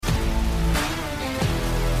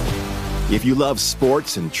If you love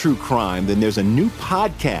sports and true crime, then there's a new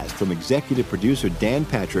podcast from executive producer Dan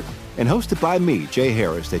Patrick and hosted by me, Jay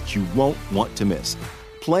Harris, that you won't want to miss.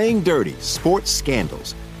 Playing Dirty: Sports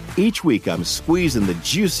Scandals. Each week, I'm squeezing the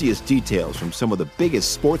juiciest details from some of the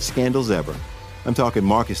biggest sports scandals ever. I'm talking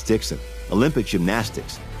Marcus Dixon, Olympic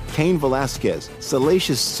gymnastics, Cain Velasquez,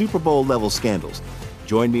 salacious Super Bowl-level scandals.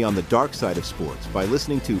 Join me on the dark side of sports by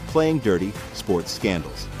listening to Playing Dirty: Sports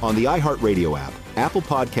Scandals on the iHeartRadio app, Apple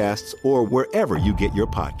Podcasts, or wherever you get your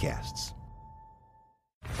podcasts.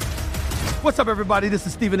 What's up, everybody? This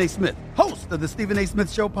is Stephen A. Smith, host of the Stephen A.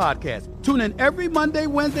 Smith Show podcast. Tune in every Monday,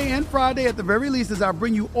 Wednesday, and Friday at the very least as I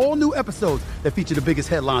bring you all new episodes that feature the biggest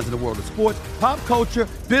headlines in the world of sports, pop culture,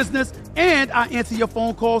 business, and I answer your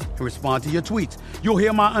phone calls and respond to your tweets. You'll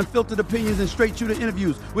hear my unfiltered opinions and straight-shooter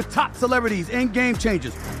interviews with top celebrities and game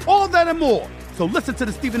changers. All that and more. So listen to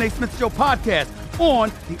the Stephen A. Smith Show podcast on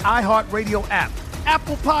the iHeartRadio app,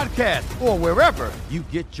 Apple Podcasts, or wherever you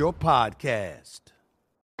get your podcast.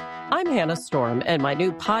 I'm Hannah Storm, and my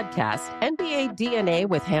new podcast, NBA DNA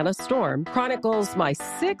with Hannah Storm, chronicles my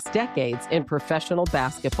 6 decades in professional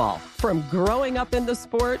basketball. From growing up in the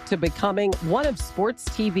sport to becoming one of sports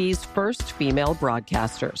TV's first female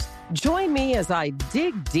broadcasters. Join me as I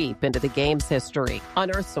dig deep into the game's history,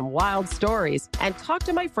 unearth some wild stories, and talk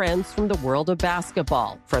to my friends from the world of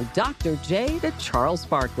basketball, from Dr. J to Charles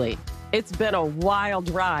Barkley. It's been a wild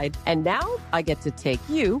ride, and now I get to take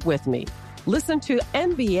you with me. Listen to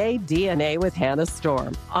NBA DNA with Hannah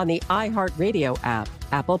Storm on the iHeartRadio app,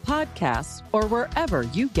 Apple Podcasts, or wherever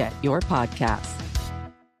you get your podcasts.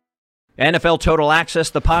 NFL Total Access,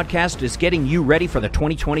 the podcast, is getting you ready for the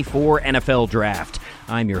 2024 NFL Draft.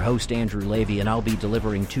 I'm your host, Andrew Levy, and I'll be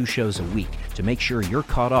delivering 2 shows a week to make sure you're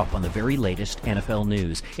caught up on the very latest NFL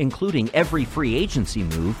news, including every free agency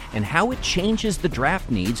move and how it changes the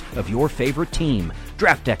draft needs of your favorite team.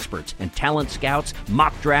 Draft experts and talent scouts,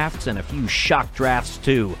 mock drafts, and a few shock drafts,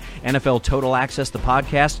 too. NFL Total Access, the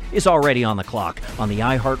podcast, is already on the clock on the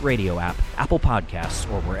iHeartRadio app, Apple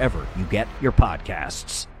Podcasts, or wherever you get your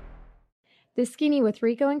podcasts. The Skinny with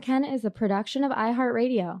Rico and Ken is a production of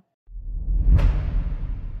iHeartRadio.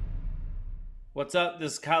 What's up?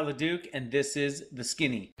 This is Kyle LeDuc, and this is The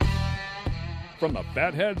Skinny. From the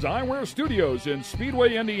Fatheads Eyewear Studios in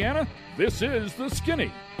Speedway, Indiana, this is The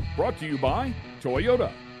Skinny. Brought to you by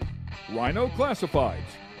Toyota, Rhino Classifieds,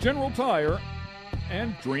 General Tire,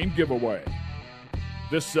 and Dream Giveaway.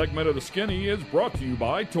 This segment of The Skinny is brought to you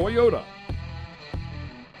by Toyota.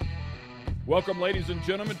 Welcome, ladies and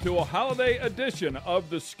gentlemen, to a holiday edition of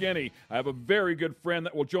The Skinny. I have a very good friend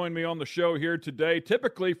that will join me on the show here today,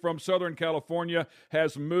 typically from Southern California,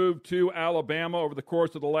 has moved to Alabama over the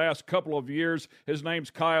course of the last couple of years. His name's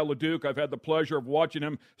Kyle LeDuc. I've had the pleasure of watching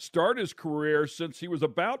him start his career since he was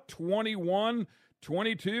about 21,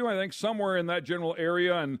 22, I think, somewhere in that general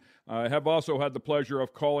area, and I have also had the pleasure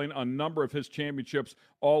of calling a number of his championships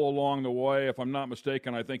all along the way. If I'm not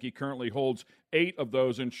mistaken, I think he currently holds 8 of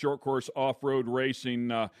those in short course off-road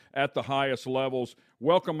racing at the highest levels.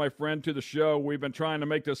 Welcome, my friend, to the show. We've been trying to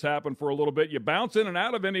make this happen for a little bit. You bounce in and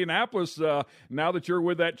out of Indianapolis now that you're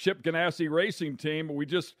with that Chip Ganassi racing team, but we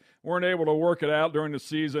just weren't able to work it out during the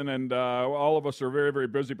season, and all of us are very, very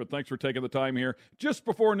busy, but thanks for taking the time here just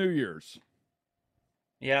before New Year's.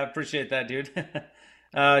 Yeah, I appreciate that, dude.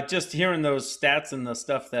 Just hearing those stats and the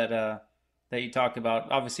stuff that you talk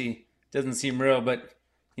about obviously doesn't seem real, but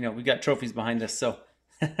you know, we got trophies behind us, so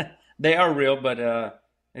they are real. But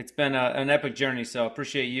it's been an epic journey. So I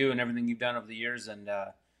appreciate you and everything you've done over the years. And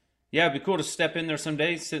yeah, it'd be cool to step in there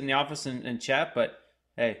someday, sit in the office and chat. But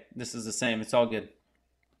hey, this is the same. It's all good.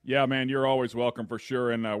 Yeah, man, you're always welcome for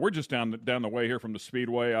sure. And we're just down the way here from the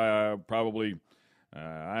Speedway. Probably.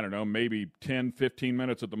 I don't know, maybe 10, 15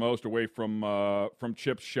 minutes at the most away from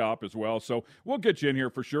Chip's shop as well. So we'll get you in here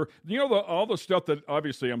for sure. You know, all the stuff that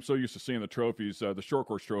obviously I'm so used to seeing the trophies, the short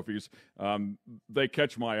course trophies, they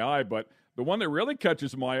catch my eye. But the one that really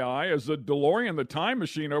catches my eye is the DeLorean, the time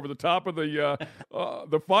machine over the top of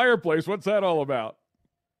the fireplace. What's that all about?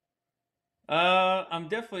 I'm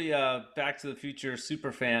definitely a Back to the Future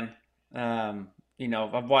super fan. You know,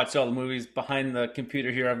 I've watched all the movies behind the computer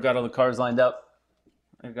here. I've got all the cars lined up.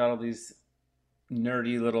 I've got all these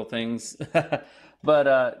nerdy little things,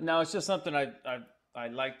 but no, it's just something I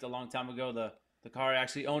liked a long time ago. The car, I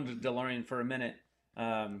actually owned a DeLorean for a minute.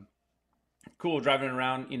 Cool driving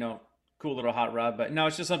around, you know, cool little hot rod. But no,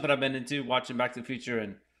 it's just something I've been into, watching Back to the Future,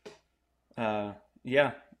 and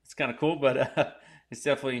yeah, it's kind of cool. But it's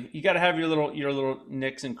definitely, you got to have your little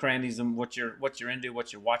nicks and crannies and what you're into,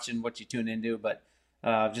 what you're watching, what you tune into. But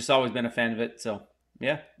I've just always been a fan of it. So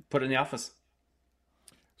yeah, put it in the office.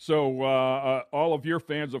 So all of your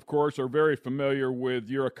fans, of course, are very familiar with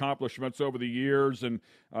your accomplishments over the years. And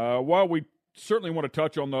while we certainly want to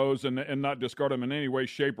touch on those and not discard them in any way,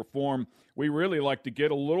 shape, or form, we really like to get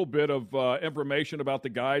a little bit of information about the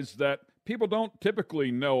guys that people don't typically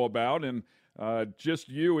know about. And just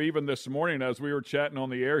you, even this morning, as we were chatting on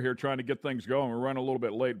the air here, trying to get things going, we're running a little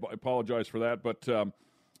bit late. I apologize for that. But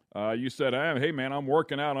you said, hey, man, I'm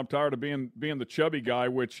working out. I'm tired of being the chubby guy,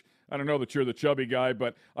 which I don't know that you're the chubby guy,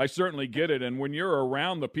 but I certainly get it. And when you're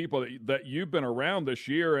around the people that you've been around this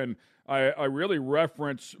year, and I really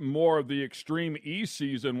reference more of the Extreme E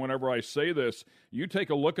season whenever I say this, you take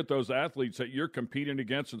a look at those athletes that you're competing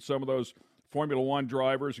against and some of those Formula One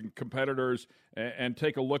drivers and competitors and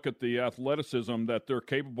take a look at the athleticism that they're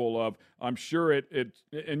capable of. I'm sure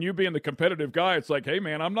and you being the competitive guy, it's like, hey,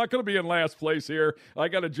 man, I'm not going to be in last place here. I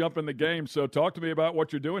got to jump in the game. So talk to me about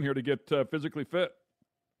what you're doing here to get physically fit.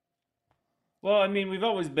 Well, I mean, we've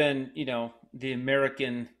always been, the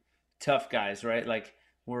American tough guys, right? Like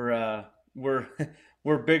we're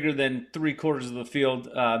bigger than 3/4 of the field,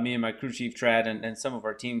 me and my crew chief Trad and some of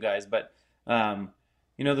our team guys. But,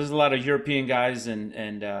 there's a lot of European guys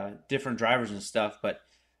and different drivers and stuff. But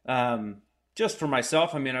just for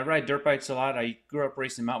myself, I mean, I ride dirt bikes a lot. I grew up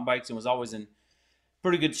racing mountain bikes and was always in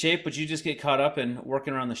pretty good shape, but you just get caught up in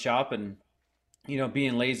working around the shop and,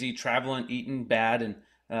 being lazy, traveling, eating bad, and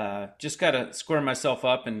just got to square myself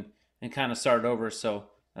up and kind of start over. So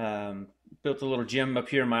built a little gym up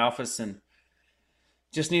here in my office and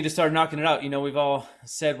just need to start knocking it out. We've all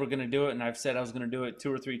said we're going to do it, and I've said I was going to do it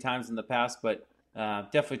 2 or 3 times in the past, but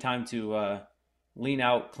definitely time to lean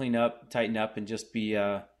out, clean up, tighten up, and just be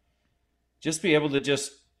able to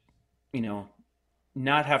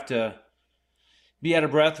not have to be out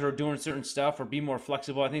of breath or doing certain stuff or be more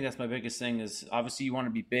flexible. I think that's my biggest thing is obviously you want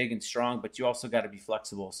to be big and strong, but you also got to be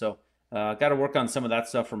flexible. So got to work on some of that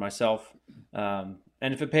stuff for myself. And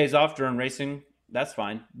if it pays off during racing, that's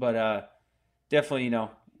fine. But definitely,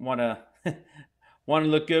 want to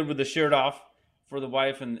look good with the shirt off for the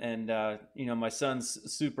wife. And my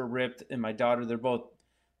son's super ripped and my daughter, they're both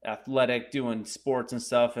athletic, doing sports and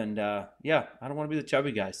stuff. And I don't want to be the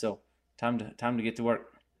chubby guy. So time to get to work.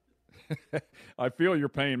 I feel your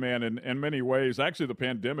pain, man, in many ways. Actually, the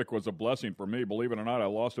pandemic was a blessing for me. Believe it or not, I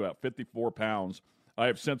lost about 54 pounds. I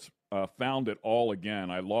have since found it all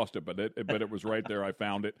again. I lost it, but it was right there. I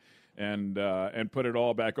found it and put it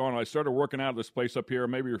all back on. I started working out at this place up here.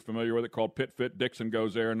 Maybe you're familiar with it, called Pit Fit. Dixon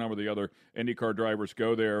goes there. A number of the other IndyCar drivers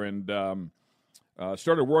go there, and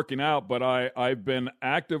started working out. But I've been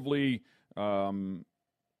actively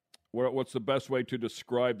what's the best way to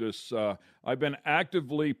describe this? I've been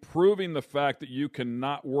actively proving the fact that you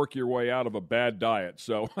cannot work your way out of a bad diet.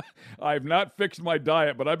 So I've not fixed my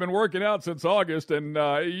diet, but I've been working out since August, and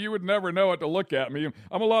you would never know it to look at me.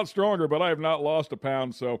 I'm a lot stronger, but I have not lost a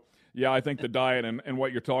pound. So, yeah, I think the diet and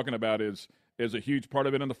what you're talking about is a huge part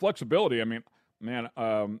of it. And the flexibility, I mean, man,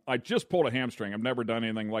 I just pulled a hamstring. I've never done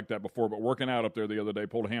anything like that before, but working out up there the other day,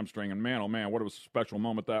 pulled a hamstring, and man, oh man, what a special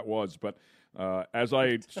moment that was. But as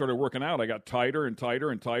I started working out, I got tighter and tighter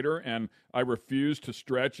and tighter, and I refused to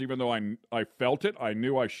stretch, even though I felt it. I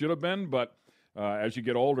knew I should have been, but as you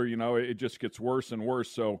get older, it just gets worse and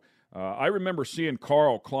worse. So I remember seeing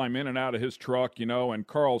Carl climb in and out of his truck, and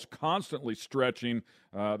Carl's constantly stretching,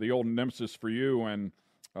 the old nemesis for you, and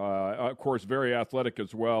of course, very athletic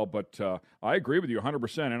as well, but I agree with you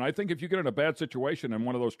 100%. And I think if you get in a bad situation in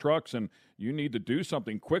one of those trucks and you need to do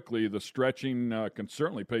something quickly, the stretching can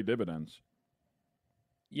certainly pay dividends.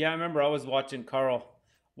 Yeah, I remember I was watching Carl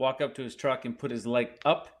walk up to his truck and put his leg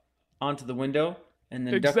up onto the window and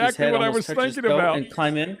then duck his head, almost touch his belt and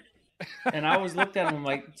climb in. And I always looked at him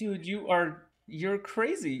like, dude, you're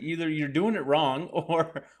crazy. Either you're doing it wrong or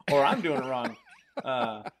I'm doing it wrong.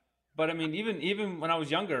 But I mean, even when I was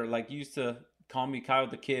younger, like you used to call me Kyle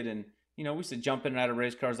the Kid, and we used to jump in and out of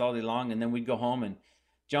race cars all day long, and then we'd go home and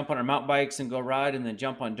jump on our mountain bikes and go ride, and then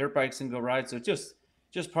jump on dirt bikes and go ride. So it's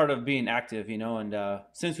just part of being active, And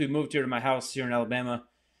since we moved here to my house here in Alabama,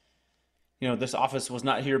 this office was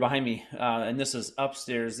not here behind me, and this is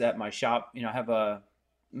upstairs at my shop. I have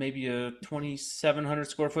maybe a 2,700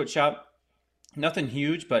 square foot shop. Nothing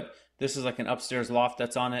huge, but this is like an upstairs loft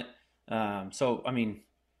that's on it. So I mean,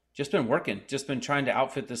 just been working, just been trying to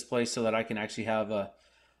outfit this place so that I can actually have a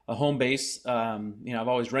home base. I've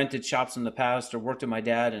always rented shops in the past or worked with my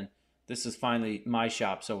dad, and this is finally my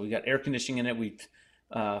shop. So we got air conditioning in it. We've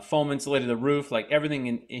foam insulated the roof, like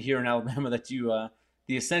everything here in Alabama that the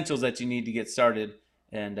essentials that you need to get started.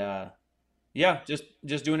 And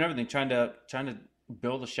just doing everything, trying to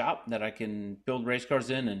build a shop that I can build race cars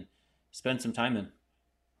in and spend some time in.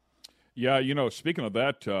 Yeah, speaking of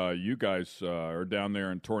that, you guys are down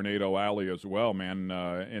there in Tornado Alley as well, man,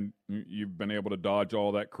 and you've been able to dodge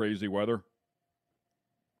all that crazy weather?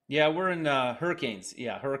 Yeah, we're in hurricanes.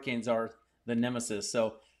 Yeah, hurricanes are the nemesis.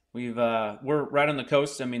 So we're right on the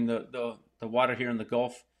coast. I mean, the water here in the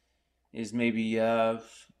Gulf is maybe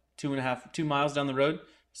 2.5 2 miles down the road.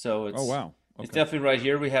 So Oh, wow. it's Okay. definitely right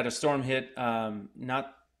here. We had a storm hit,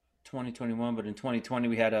 not 2021, but in 2020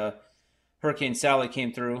 we had a Hurricane Sally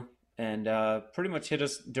came through and pretty much hit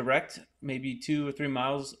us direct, maybe 2 or 3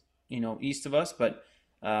 miles, east of us, but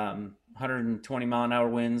 120-mile-an-hour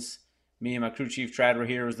winds. Me and my crew chief Trad were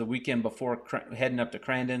here. It was the weekend before heading up to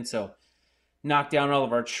Crandon, so knocked down all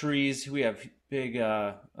of our trees. We have big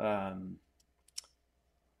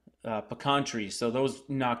pecan trees, so those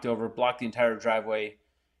knocked over, blocked the entire driveway.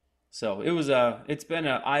 So it's been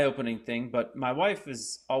an eye-opening thing. But my wife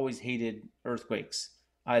has always hated earthquakes.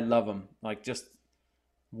 I love them, like just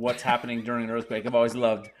what's happening during an earthquake. I've always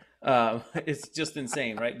loved. It's just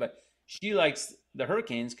insane, right? But she likes the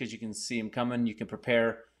hurricanes because you can see them coming, you can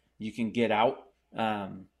prepare, you can get out.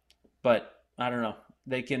 But I don't know.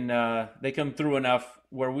 They come through enough.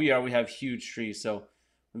 Where we are, we have huge trees, so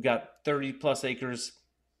we've got 30 plus acres,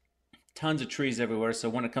 tons of trees everywhere. So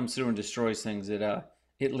when it comes through and destroys things,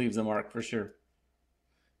 it leaves a mark for sure.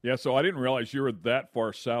 Yeah, so I didn't realize you were that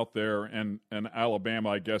far south there in Alabama.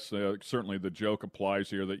 I guess certainly the joke applies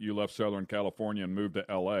here that you left Southern California and moved to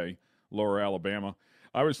L.A., Lower Alabama.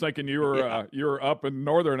 I was thinking you were up in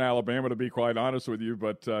northern Alabama, to be quite honest with you,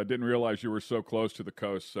 but didn't realize you were so close to the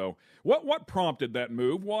coast. So what prompted that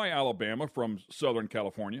move? Why Alabama from Southern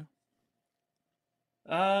California?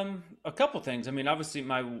 A couple things. I mean, obviously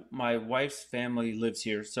my wife's family lives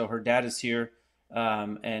here, so her dad is here,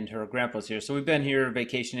 and her grandpa's here. So we've been here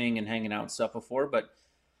vacationing and hanging out and stuff before, but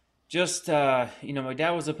just my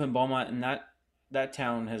dad was up in Beaumont, and that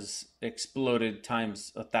town has exploded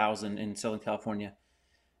times 1,000 in Southern California.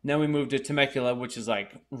 Then we moved to Temecula, which is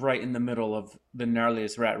like right in the middle of the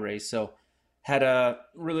gnarliest rat race. So had a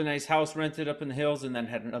really nice house rented up in the hills, and then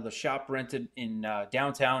had another shop rented in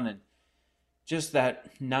downtown, and just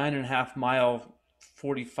that 9.5 mile,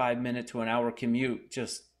 45 minute to an hour commute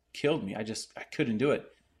just killed me. I couldn't do it.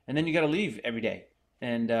 And then you got to leave every day.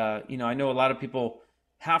 And, I know a lot of people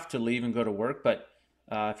have to leave and go to work, but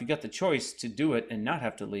if you got the choice to do it and not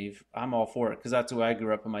have to leave, I'm all for it. Cause that's the way I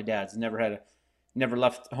grew up with my dad's. Never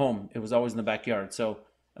left home. It was always in the backyard. So,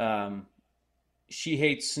 she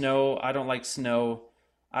hates snow. I don't like snow.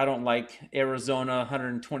 I don't like Arizona,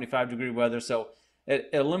 125-degree weather. So it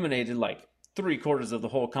eliminated like 3/4 of the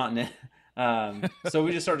whole continent. So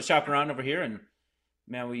we just started shopping around over here, and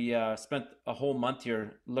man, we spent a whole month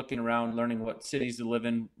here looking around, learning what cities to live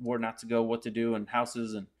in, where not to go, what to do, and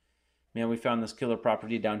houses. And man, we found this killer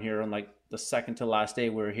property down here on like the second to last day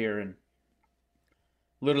we were here, and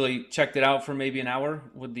literally checked it out for maybe an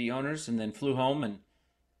hour with the owners, and then flew home and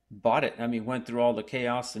bought it. I mean, went through all the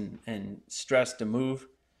chaos and stress to move.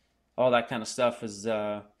 All that kind of stuff is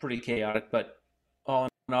pretty chaotic, but all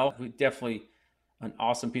in all, we definitely an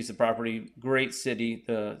awesome piece of property. Great city.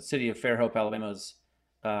 The city of Fairhope, Alabama is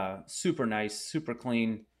super nice, super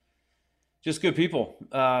clean, just good people.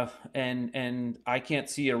 And I can't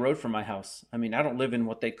see a road from my house. I mean, I don't live in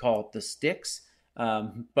what they call the sticks,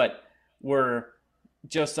 but we're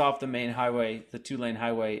just off the main highway, the 2-lane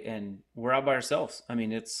highway, and we're out by ourselves. I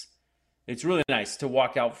mean, it's really nice to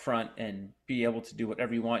walk out front and be able to do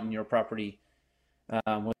whatever you want in your property,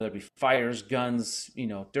 whether it be fires, guns,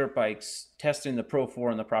 dirt bikes, testing the Pro 4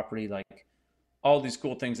 on the property, like all these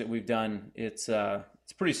cool things that we've done. It's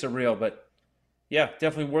pretty surreal, but yeah,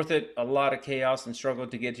 definitely worth it. A lot of chaos and struggle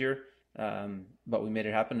to get here, but we made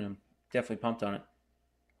it happen, and I'm definitely pumped on it.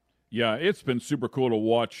 Yeah, it's been super cool to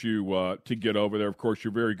watch you to get over there. Of course,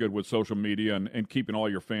 you're very good with social media and keeping all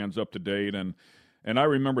your fans up to date. And I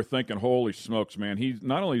remember thinking, holy smokes, man, he's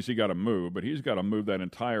not only has he got to move, but he's got to move that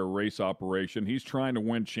entire race operation. He's trying to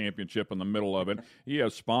win championship in the middle of it. He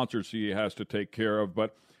has sponsors he has to take care of.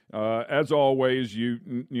 But as always,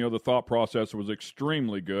 the thought process was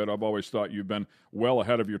extremely good. I've always thought you've been well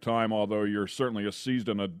ahead of your time, although you're certainly a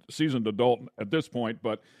seasoned adult at this point.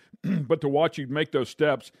 But to watch you make those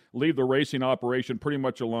steps, leave the racing operation pretty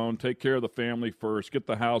much alone, take care of the family first, get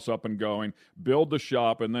the house up and going, build the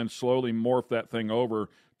shop, and then slowly morph that thing over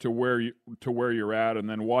to where you're at, and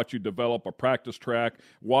then watch you develop a practice track,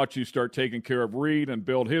 watch you start taking care of Reed and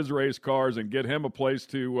build his race cars and get him a place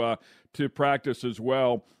to practice as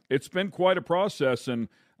well. It's been quite a process, and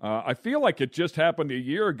I feel like it just happened a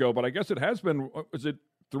year ago, but I guess it has been, is it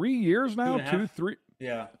 3 years now? 2, 3?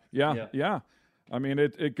 Yeah. I mean,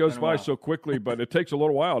 it goes by so quickly, but it takes a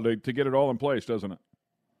little while to get it all in place, doesn't it?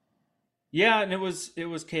 Yeah, and it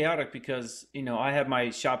was chaotic because, I had my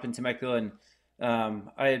shop in Temecula, and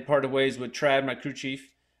I had parted ways with Trad, my crew chief,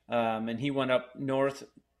 and he went up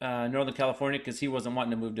Northern California because he wasn't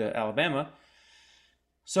wanting to move to Alabama.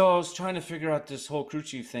 So I was trying to figure out this whole crew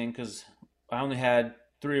chief thing because I only had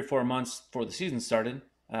 3 or 4 months before the season started.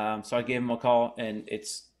 So I gave him a call, and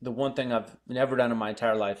it's the one thing I've never done in my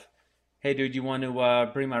entire life. Hey, dude, you want to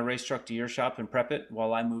bring my race truck to your shop and prep it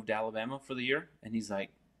while I move to Alabama for the year? And he's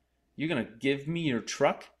like, you're going to give me your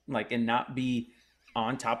truck and not be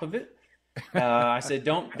on top of it? I said,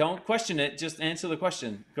 don't question it. Just answer the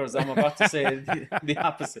question, because I'm about to say the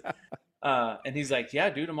opposite. And he's like, yeah,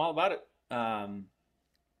 dude, I'm all about it.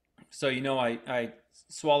 So, I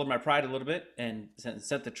swallowed my pride a little bit and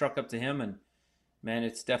sent the truck up to him. And, man,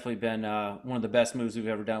 it's definitely been one of the best moves we've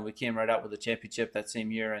ever done. We came right out with a championship that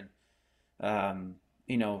same year. And,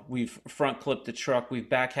 we've front clipped the truck. We've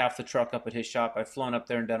back half the truck up at his shop. I've flown up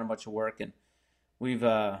there and done a bunch of work. And we've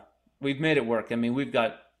made it work. I mean, we've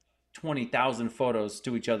got 20,000 photos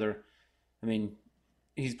to each other. I mean,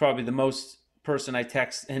 he's probably the most person I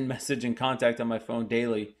text and message and contact on my phone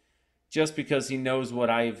daily, just because he knows what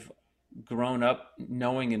I've grown up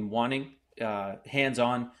knowing and wanting,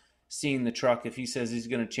 hands-on, seeing the truck. If he says he's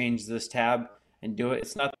going to change this tab and do it,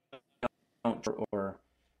 it's not or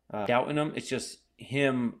doubting him. It's just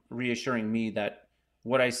him reassuring me that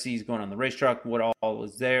what I see is going on the racetrack, what all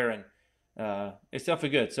is there, and it's definitely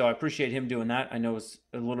good. So I appreciate him doing that. I know it's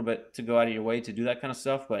a little bit to go out of your way to do that kind of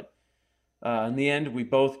stuff, but in the end, we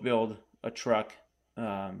both build a truck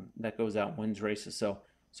that goes out and wins races.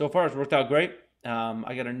 So far, it's worked out great.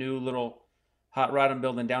 I got a new little hot rod I'm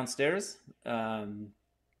building downstairs.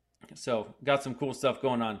 So got some cool stuff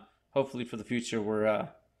going on. Hopefully for the future, we're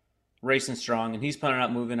racing strong. And he's planning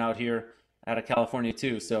on moving out here out of California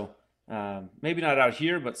too. So maybe not out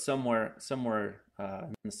here, but somewhere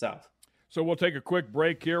in the South. So we'll take a quick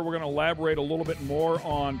break here. We're going to elaborate a little bit more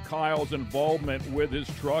on Kyle's involvement with his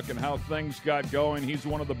truck and how things got going. He's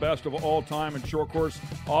one of the best of all time in short course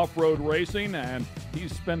off-road racing, and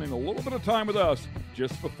he's spending a little bit of time with us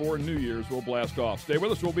just before New Year's. We'll blast off. Stay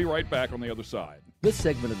with us. We'll be right back on the other side. This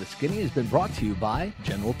segment of The Skinny has been brought to you by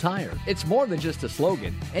General Tire. It's more than just a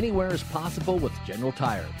slogan. Anywhere is possible with General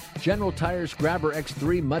Tire. General Tire's Grabber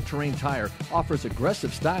X3 Mud Terrain tire offers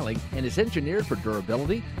aggressive styling and is engineered for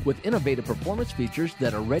durability with innovative performance features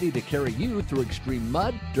that are ready to carry you through extreme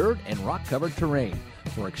mud, dirt, and rock-covered terrain.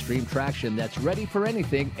 For extreme traction that's ready for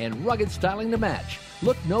anything and rugged styling to match,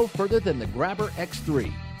 look no further than the Grabber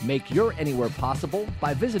X3. Make your anywhere possible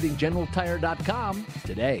by visiting GeneralTire.com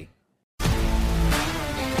today.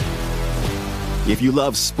 If you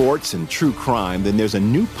love sports and true crime, then there's a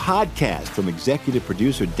new podcast from executive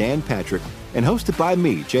producer Dan Patrick and hosted by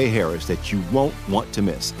me, Jay Harris, that you won't want to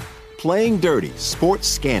miss. Playing Dirty: Sports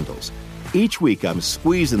Scandals. Each week, I'm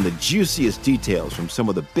squeezing the juiciest details from some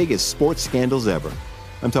of the biggest sports scandals ever.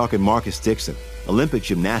 I'm talking Marcus Dixon, Olympic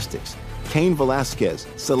gymnastics, Cain Velasquez,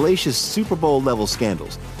 salacious Super Bowl-level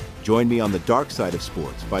scandals. Join me on the dark side of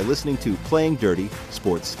sports by listening to Playing Dirty: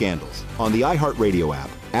 Sports Scandals on the iHeartRadio app,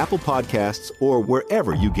 Apple Podcasts, or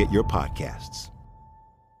wherever you get your podcasts.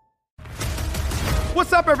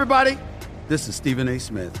 What's up, everybody? This is Stephen A.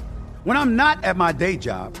 Smith. When I'm not at my day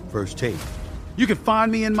job, First Take, you can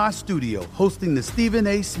find me in my studio hosting the Stephen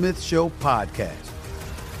A. Smith Show podcast.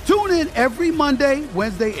 Tune in every Monday,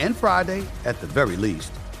 Wednesday, and Friday, at the very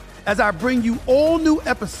least, as I bring you all new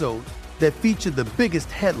episodes that feature the biggest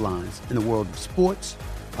headlines in the world of sports,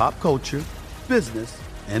 pop culture, business,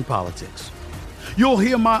 and politics. You'll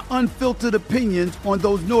hear my unfiltered opinions on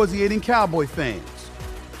those nauseating Cowboy fans,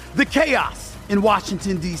 the chaos in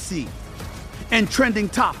Washington, D.C., and trending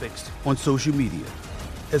topics on social media,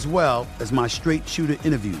 as well as my straight shooter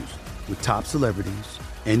interviews with top celebrities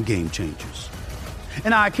and game changers.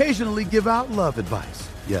 And I occasionally give out love advice.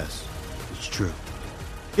 Yes, it's true.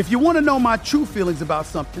 If you want to know my true feelings about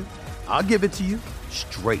something, I'll give it to you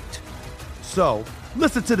straight. So,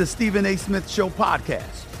 listen to the Stephen A. Smith Show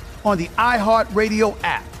podcast on the iHeartRadio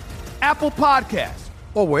app, Apple Podcasts,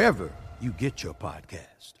 or wherever you get your podcast.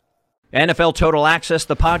 NFL Total Access,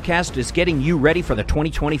 the podcast, is getting you ready for the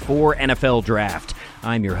 2024 NFL Draft.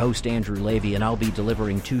 I'm your host, Andrew Levy, and I'll be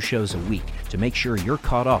delivering 2 shows a week to make sure you're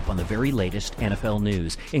caught up on the very latest NFL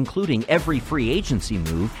news, including every free agency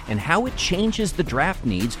move and how it changes the draft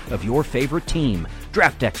needs of your favorite team.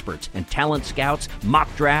 Draft experts and talent scouts,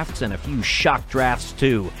 mock drafts, and a few shock drafts,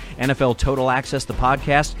 too. NFL Total Access, the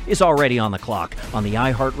podcast, is already on the clock on the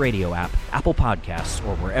iHeartRadio app, Apple Podcasts,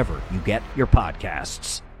 or wherever you get your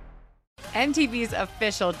podcasts. MTV's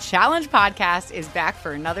official Challenge podcast is back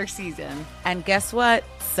for another season. And guess what?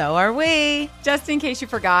 So are we. Just in case you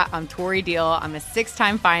forgot, I'm Tori Deal. I'm a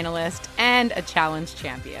 6-time finalist and a Challenge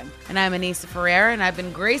champion. And I'm Anissa Ferreira, and I've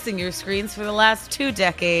been gracing your screens for the last 2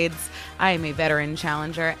 decades. I am a veteran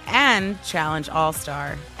challenger and Challenge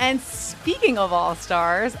All-Star. And speaking of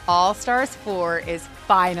All-Stars, All-Stars 4 is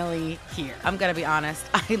finally here. I'm going to be honest.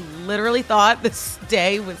 I literally thought this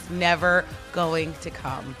day was never going to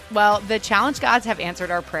come. Well, the Challenge gods have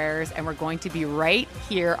answered our prayers, and we're going to be right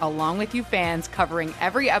here along with you fans covering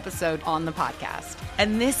every episode on the podcast.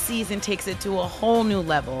 And this season takes it to a whole new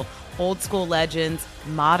level. Old school legends,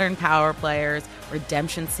 modern power players,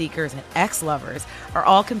 redemption seekers, and ex-lovers are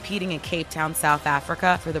all competing in Cape Town, South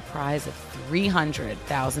Africa for the prize of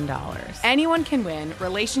 $300,000. Anyone can win,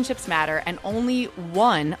 relationships matter, and only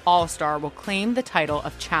one All-Star will claim the title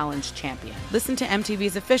of Challenge champion. Listen to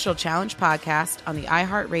MTV's official Challenge podcast on the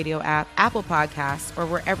iHeartRadio app, Apple Podcasts, or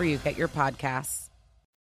wherever you get your podcasts.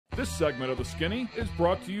 This segment of The Skinny is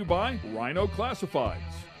brought to you by Rhino Classifieds.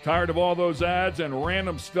 Tired of all those ads and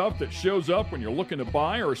random stuff that shows up when you're looking to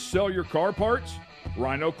buy or sell your car parts?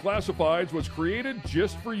 Rhino Classifieds was created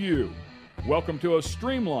just for you. Welcome to a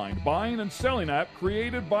streamlined buying and selling app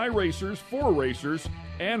created by racers for racers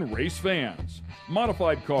and race fans.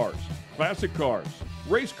 Modified cars, classic cars,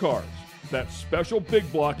 race cars, that special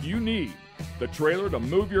big block you need, the trailer to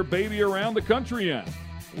move your baby around the country in.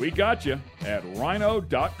 We got you at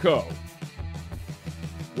rhino.co.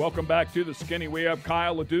 Welcome back to The Skinny. We have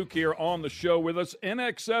Kyle LeDuc here on the show with us. In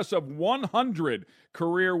excess of 100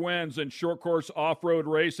 career wins in short course off-road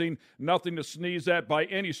racing. Nothing to sneeze at by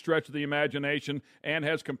any stretch of the imagination, and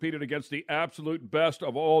has competed against the absolute best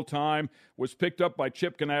of all time. Was picked up by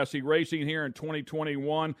Chip Ganassi Racing here in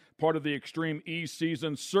 2021, part of the Extreme E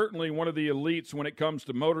season. Certainly one of the elites when it comes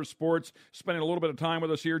to motorsports. Spending a little bit of time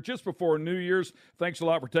with us here just before New Year's. Thanks a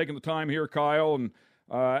lot for taking the time here, Kyle. And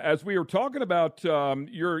as we were talking about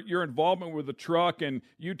your involvement with the truck and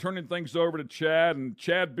you turning things over to Chad, and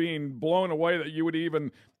Chad being blown away that you would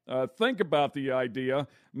even think about the idea,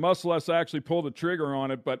 much less actually pull the trigger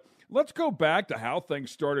on it. But let's go back to how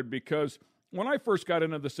things started, because when I first got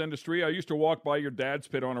into this industry, I used to walk by your dad's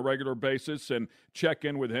pit on a regular basis and check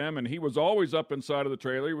in with him, and he was always up inside of the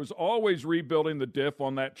trailer. He was always rebuilding the diff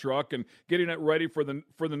on that truck and getting it ready for the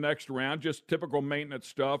next round, just typical maintenance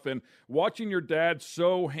stuff. And watching your dad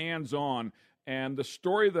so hands-on, and the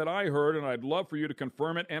story that I heard, and I'd love for you to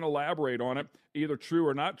confirm it and elaborate on it, either true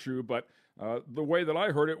or not true, but the way that I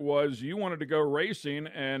heard it was you wanted to go racing,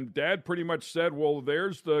 and Dad pretty much said, well,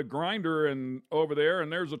 there's the grinder and over there,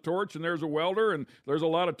 and there's a torch, and there's a welder, and there's a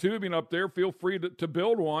lot of tubing up there. Feel free to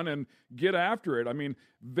build one and get after it. I mean,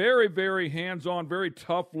 very, very hands-on, very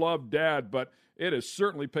tough-love dad, but it has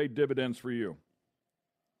certainly paid dividends for you.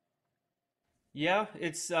 Yeah,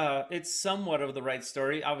 it's somewhat of the right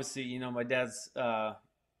story. Obviously, you know, my dad's an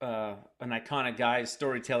iconic guy,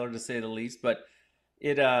 storyteller to say the least, but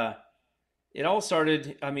it all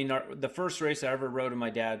started, I mean, the first race I ever rode with my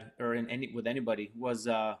dad, or with anybody, was,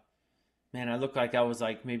 I looked like I was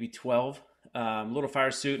like maybe 12, little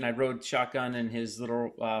fire suit, and I rode shotgun in his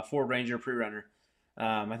little Ford Ranger pre-runner.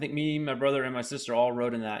 I think me, my brother, and my sister all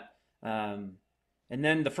rode in that. And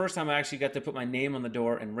then the first time I actually got to put my name on the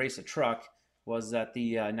door and race a truck was at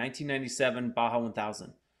the 1997 Baja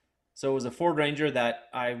 1000. So it was a Ford Ranger that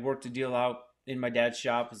I worked a deal out in my dad's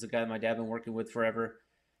shop. It's a guy my dad had been working with forever,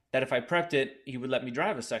 that if I prepped it, he would let me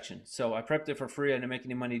drive a section. So I prepped it for free. I didn't make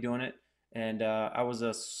any money doing it. And I was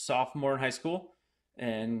a sophomore in high school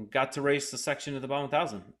and got to race the section of the Baja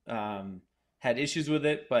 1000. Had issues with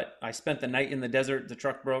it, but I spent the night in the desert. The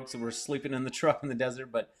truck broke, so we're sleeping in the truck in the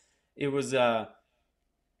desert. But it was a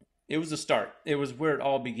start. It was where it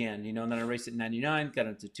all began, you know. And then I raced it in 99, got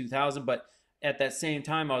into 2000. But at that same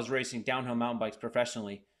time, I was racing downhill mountain bikes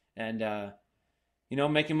professionally. And you know,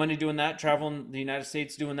 making money doing that, traveling the United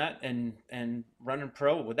States doing that, and running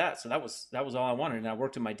pro with that. So that was all I wanted. And I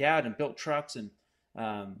worked with my dad and built trucks, and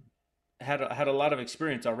had a lot of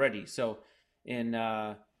experience already. So in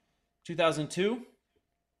 2002,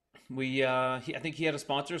 I think he had a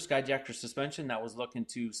sponsor, Skyjacker Suspension, that was looking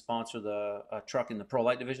to sponsor the truck in the Pro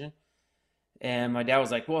Light division. And my dad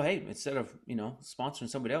was like, well, hey, instead of, you know, sponsoring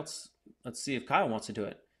somebody else, let's see if Kyle wants to do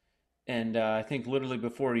it. And I think literally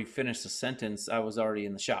before he finished the sentence, I was already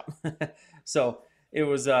in the shop. So it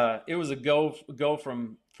was a go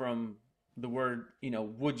from the word, you know,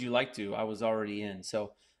 would you like to? I was already in.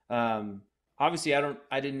 So obviously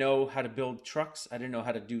I didn't know how to build trucks. I didn't know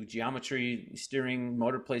how to do geometry, steering,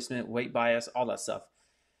 motor placement, weight bias, all that stuff.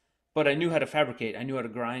 But I knew how to fabricate. I knew how to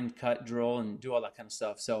grind, cut, drill, and do all that kind of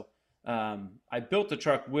stuff. So I built the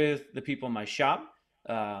truck with the people in my shop,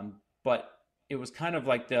 but it was kind of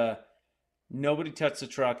like the nobody touched the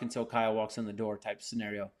truck until Kyle walks in the door type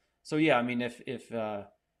scenario. So yeah, I mean, if I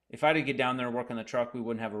had to get down there and work on the truck, we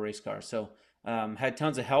wouldn't have a race car. So had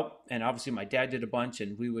tons of help, and obviously my dad did a bunch,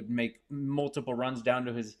 and we would make multiple runs down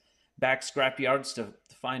to his back scrap yards to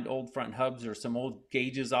find old front hubs or some old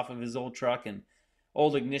gauges off of his old truck and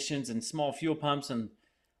old ignitions and small fuel pumps and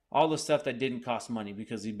all the stuff that didn't cost money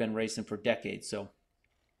because he'd been racing for decades. So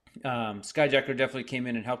Skyjacker definitely came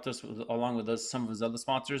in and helped us along with some of his other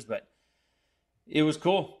sponsors, but it was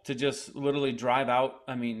cool to just literally drive out.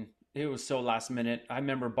 I mean, it was so last minute. I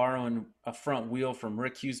remember borrowing a front wheel from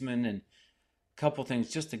Rick Huseman and a couple things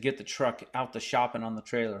just to get the truck out the shop and on the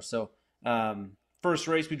trailer. So first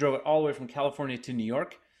race, we drove it all the way from California to New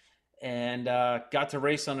York and got to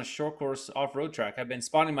race on a short course off-road track. I've been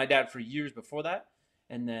spotting my dad for years before that.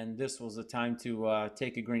 And then this was the time to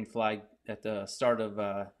take a green flag at the start of,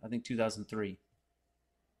 I think, 2003.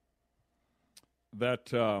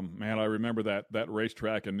 That, man, I remember that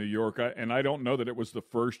racetrack in New York. I don't know that it was the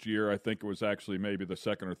first year. I think it was actually maybe the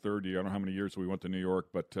second or third year. I don't know how many years we went to New York.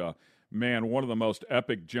 But, man, one of the most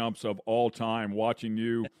epic jumps of all time, watching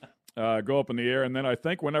you go up in the air. And then I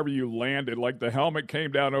think whenever you landed, like the helmet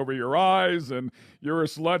came down over your eyes and you were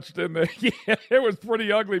slouched in the – yeah, it was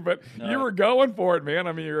pretty ugly. But you were going for it, man.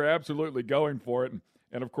 I mean, you were absolutely going for it.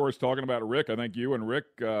 And of course, talking about Rick, I think you and Rick,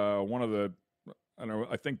 one of the –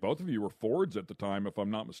 I think both of you were Fords at the time, if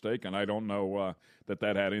I'm not mistaken. I don't know that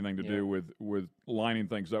had anything to do with lining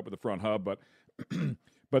things up with the front hub.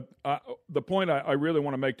 But the point I really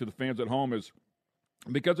want to make to the fans at home is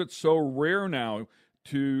because it's so rare now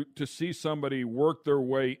to see somebody work their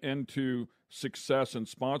way into success and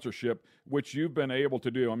sponsorship, which you've been able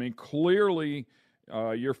to do. I mean, clearly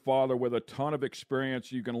your father with a ton of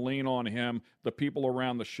experience, you can lean on him, the people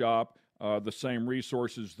around the shop, the same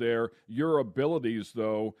resources there. Your abilities,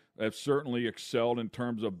 though, have certainly excelled in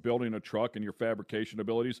terms of building a truck and your fabrication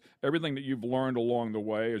abilities. Everything that you've learned along the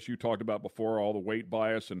way, as you talked about before, all the weight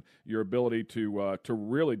bias and your ability to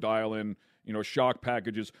really dial in, shock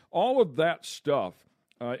packages, all of that stuff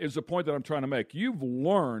is the point that I'm trying to make. You've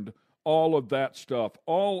learned all of that stuff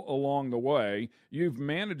all along the way. You've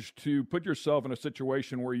managed to put yourself in a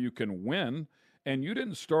situation where you can win, and you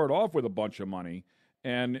didn't start off with a bunch of money.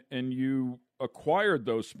 And you acquired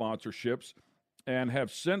those sponsorships and have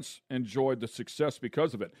since enjoyed the success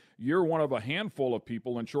because of it. You're one of a handful of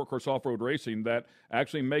people in short course off-road racing that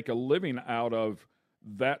actually make a living out of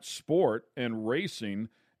that sport and racing,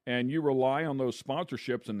 and you rely on those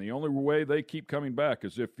sponsorships, and the only way they keep coming back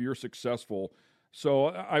is if you're successful. So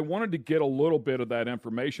I wanted to get a little bit of that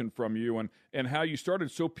information from you and how you started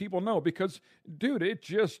so people know, because, dude, it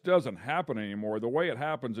just doesn't happen anymore. The way it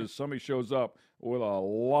happens is somebody shows up with a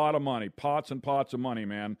lot of money, pots and pots of money,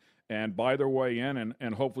 man, and buy their way in,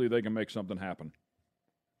 and hopefully they can make something happen.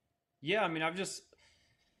 Yeah, I mean, I've just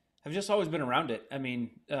always been around it. I mean,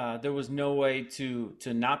 there was no way to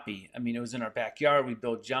not be. I mean, it was in our backyard. We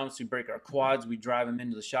build jumps, we break our quads, we drive them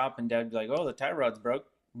into the shop, and Dad would be like, "Oh, the tie rod's broke.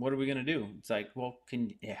 What are we going to do?" It's like, "Well, can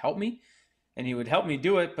you help me?" And he would help me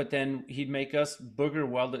do it, but then he'd make us booger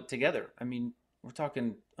weld it together. I mean, we're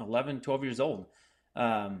talking 11, 12 years old.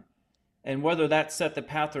 And whether that set the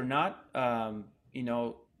path or not,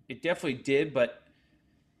 it definitely did. But,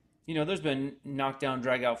 there's been knockdown,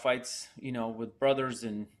 drag out fights, with brothers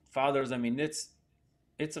and fathers. I mean, it's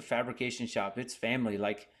a fabrication shop. It's family.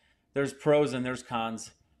 Like, there's pros and there's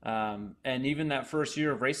cons. And even that first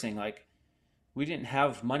year of racing, like, we didn't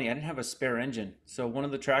have money. I didn't have a spare engine. So one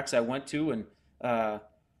of the tracks I went to, and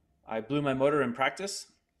I blew my motor in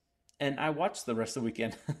practice, and I watched the rest of the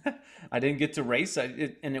weekend. I didn't get to race, and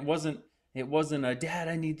it wasn't a, "Dad,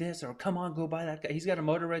 I need this," or "Come on, go buy that guy. He's got a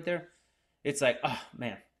motor right there." It's like, oh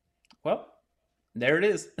man, well, there it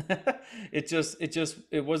is.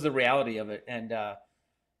 It was the reality of it, and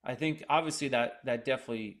I think obviously that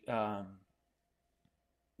definitely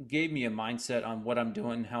gave me a mindset on what I'm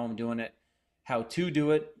doing, how I'm doing it, how to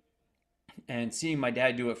do it, and seeing my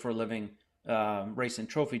dad do it for a living, racing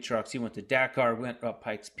trophy trucks. He went to Dakar, went up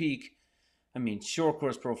Pikes Peak. I mean, short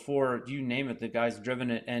course Pro 4, you name it, the guy's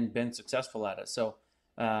driven it and been successful at it. So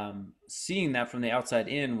seeing that from the outside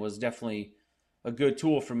in was definitely a good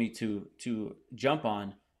tool for me to jump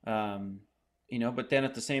on. But then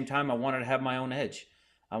at the same time, I wanted to have my own edge.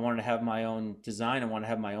 I wanted to have my own design. I wanted to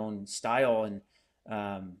have my own style. And,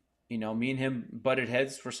 me and him butted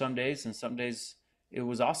heads for some days, and some days it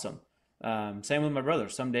was awesome. Same with my brother.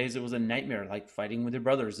 Some days it was a nightmare, like fighting with your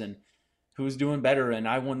brothers and who's doing better, and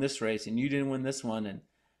I won this race and you didn't win this one. And,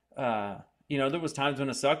 there was times when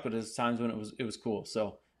it sucked, but there was times when it was cool.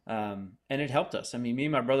 So And it helped us. I mean, me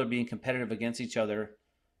and my brother being competitive against each other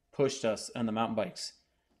pushed us on the mountain bikes.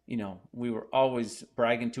 You know, we were always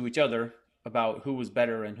bragging to each other about who was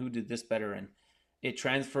better and who did this better. And it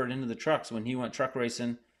transferred into the trucks. When he went truck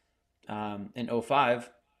racing in 2005,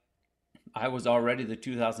 I was already the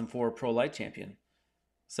 2004 Pro Light champion.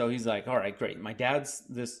 So he's like, all right, great. My dad's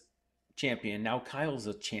this champion. Now Kyle's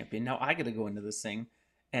a champion. Now I got to go into this thing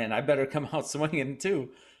and I better come out swinging too.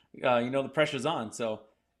 The pressure's on. So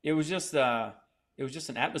it was just an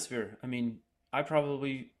atmosphere. I mean, I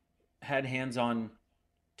probably had hands on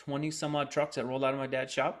 20 some odd trucks that rolled out of my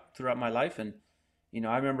dad's shop throughout my life. And,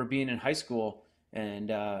 I remember being in high school and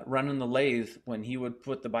running the lathe when he would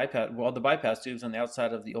put the bypass tubes on the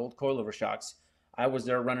outside of the old coilover shocks. I was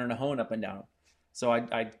there running a hone up and down. So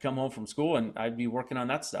I'd come home from school and I'd be working on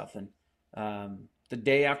that stuff. And the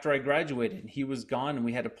day after I graduated, he was gone and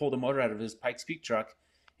we had to pull the motor out of his Pikes Peak truck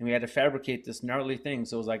and we had to fabricate this gnarly thing.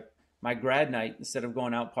 So it was like my grad night. Instead of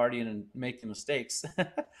going out partying and making mistakes,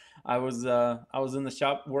 I was in the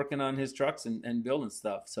shop working on his trucks and building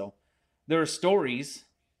stuff. So there are stories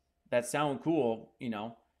that sound cool,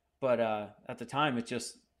 but at the time, it's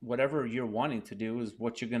just whatever you're wanting to do is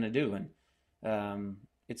what you're going to do. And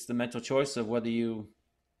it's the mental choice of whether you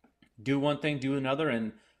do one thing, do another.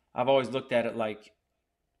 And I've always looked at it like,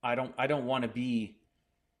 I don't want to be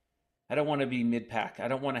mid-pack. I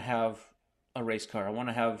don't want to have a race car. I want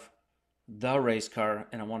to have the race car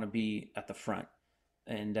and I want to be at the front.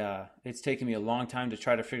 And it's taken me a long time to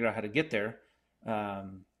try to figure out how to get there.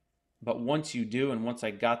 But once you do, and once I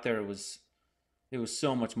got there, it was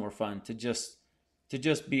so much more fun to just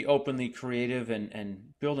be openly creative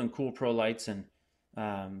and building cool pro lights and,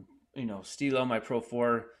 Stilo, my Pro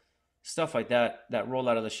 4, stuff like that roll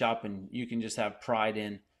out of the shop and you can just have pride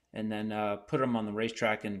in, and then put them on the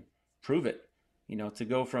racetrack and prove it. To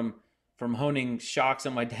go from honing shocks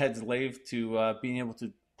on my dad's lathe to being able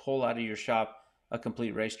to pull out of your shop a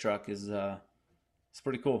complete race truck is it's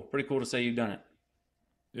pretty cool. Pretty cool to say you've done it.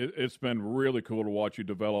 It's been really cool to watch you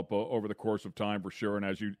develop over the course of time, for sure. And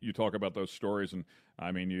as you talk about those stories, and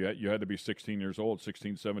I mean, you had to be 16,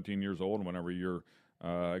 17 years old whenever you're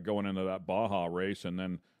going into that Baja race and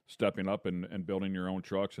then stepping up and building your own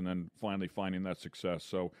trucks and then finally finding that success.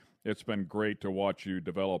 So it's been great to watch you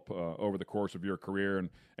develop over the course of your career.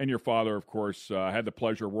 And your father, of course, had the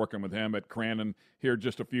pleasure of working with him at Crandon here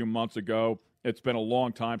just a few months ago. It's been a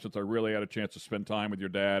long time since I really had a chance to spend time with your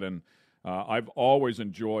dad, and I've always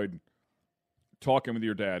enjoyed talking with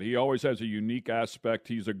your dad. He always has a unique aspect.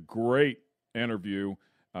 He's a great interview.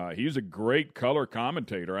 He's a great color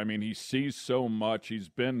commentator. I mean, he sees so much. He's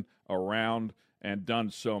been around and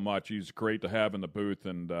done so much. He's great to have in the booth,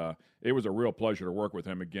 and it was a real pleasure to work with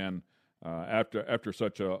him again after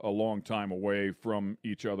such a long time away from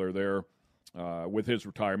each other there with his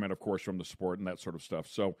retirement, of course, from the sport and that sort of stuff.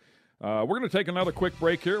 So we're going to take another quick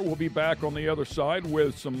break here. We'll be back on the other side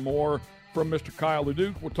with some more from Mr. Kyle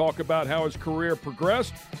LeDuc. We'll talk about how his career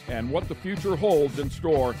progressed and what the future holds in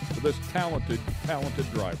store for this talented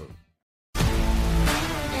driver.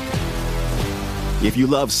 If you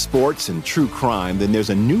love sports and true crime, then there's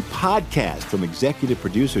a new podcast from executive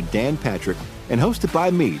producer Dan Patrick and hosted by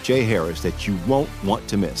me, Jay Harris, that you won't want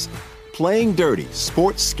to miss. Playing Dirty: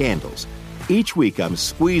 Sports Scandals. Each week, I'm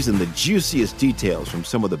squeezing the juiciest details from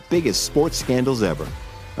some of the biggest sports scandals ever.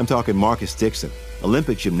 I'm talking Marcus Dixon,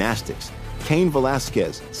 Olympic gymnastics, Cain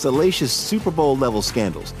Velasquez, salacious Super Bowl-level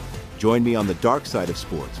scandals. Join me on the dark side of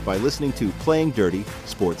sports by listening to Playing Dirty: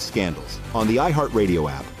 Sports Scandals on the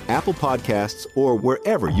iHeartRadio app, Apple Podcasts, or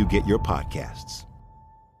wherever you get your podcasts.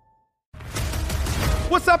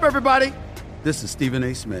 What's up, everybody? This is Stephen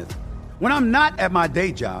A. Smith. When I'm not at my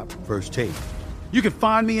day job, First Take, you can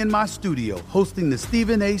find me in my studio hosting the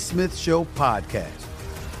Stephen A. Smith Show podcast.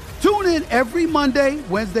 Tune in every Monday,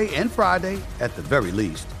 Wednesday, and Friday, at the very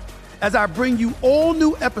least, as I bring you all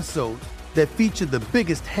new episodes that feature the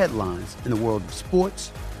biggest headlines in the world of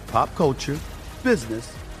sports, pop culture,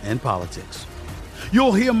 business, and politics.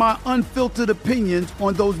 You'll hear my unfiltered opinions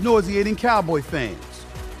on those nauseating Cowboy fans,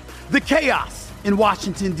 the chaos in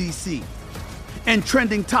Washington, D.C., and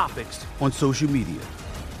trending topics on social media,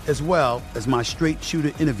 as well as my straight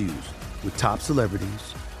shooter interviews with top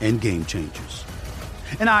celebrities and game changers.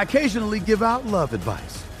 And I occasionally give out love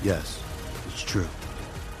advice. Yes, it's true.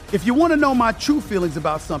 If you want to know my true feelings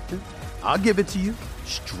about something, I'll give it to you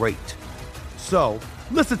straight. So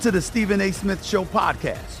listen to the Stephen A. Smith Show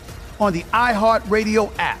podcast on the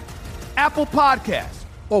iHeartRadio app, Apple Podcasts,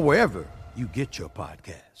 or wherever you get your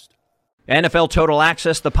podcast. NFL Total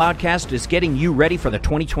Access, the podcast, is getting you ready for the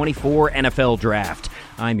 2024 NFL Draft.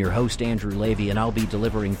 I'm your host, Andrew Levy, and I'll be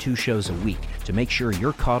delivering 2 shows a week to make sure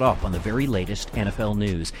you're caught up on the very latest NFL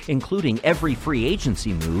news, including every free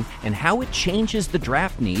agency move and how it changes the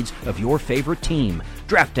draft needs of your favorite team.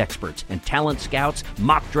 Draft experts and talent scouts,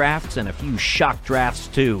 mock drafts, and a few shock drafts,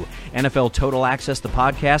 too. NFL Total Access, the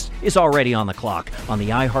podcast, is already on the clock on the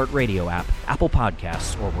iHeartRadio app, Apple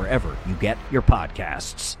Podcasts, or wherever you get your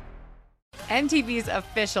podcasts. MTV's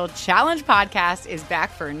official Challenge podcast is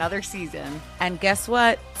back for another season. And guess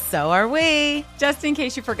what? So are we. Just in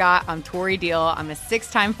case you forgot, I'm Tori Deal. I'm a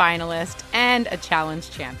 6-time finalist and a Challenge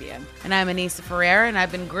champion. And I'm Anissa Ferreira, and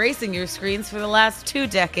I've been gracing your screens for the last 2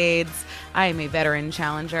 decades. I am a veteran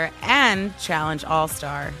challenger and Challenge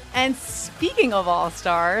All-Star. And speaking of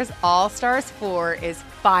All-Stars, All-Stars 4 is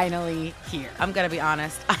finally here. I'm going to be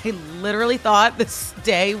honest. I literally thought this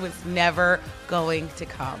day was never going to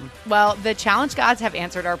come. Well, the Challenge gods have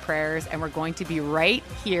answered our prayers, and we're going to be right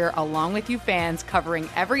here along with you fans covering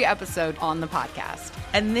every episode on the podcast.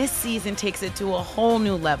 And this season takes it to a whole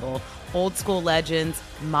new level. Old school legends,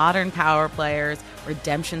 modern power players,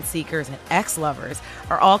 redemption seekers, and ex-lovers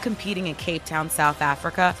are all competing in Cape Town, South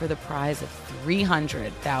Africa for the prize of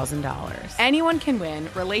 $300,000. Anyone can win,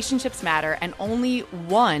 relationships matter, and only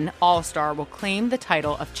one All-Star will claim the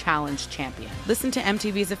title of Challenge champion. Listen to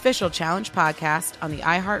MTV's official Challenge podcast on the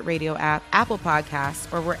iHeartRadio app, Apple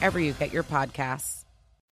Podcasts, or wherever you get your podcasts.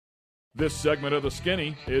 This segment of The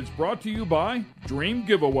Skinny is brought to you by Dream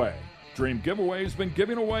Giveaway. Dream Giveaway has been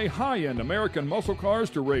giving away high-end American muscle cars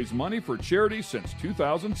to raise money for charity since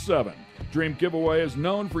 2007. Dream Giveaway is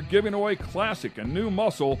known for giving away classic and new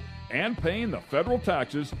muscle and paying the federal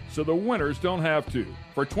taxes so the winners don't have to.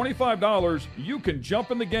 For $25, you can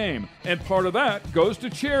jump in the game, and part of that goes to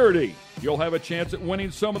charity. You'll have a chance at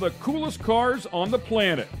winning some of the coolest cars on the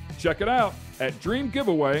planet. Check it out at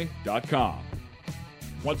dreamgiveaway.com.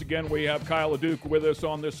 Once again, we have Kyle LeDuc with us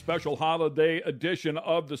on this special holiday edition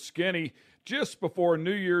of The Skinny just before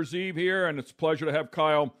New Year's Eve here, and it's a pleasure to have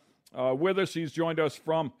Kyle with us. He's joined us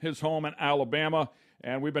from his home in Alabama,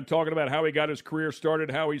 and we've been talking about how he got his career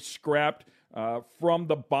started, how he scrapped from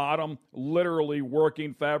the bottom, literally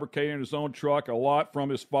working, fabricating his own truck, a lot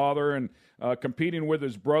from his father, and competing with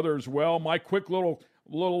his brother as well. My quick little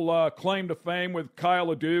claim to fame with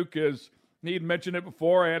Kyle LeDuc is he'd mentioned it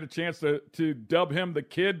before. I had a chance to dub him the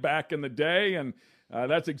kid back in the day, and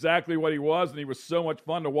that's exactly what he was, and he was so much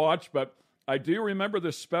fun to watch. But I do remember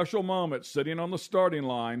this special moment sitting on the starting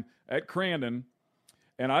line at Crandon,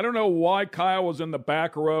 and I don't know why Kyle was in the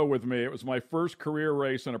back row with me. It was my first career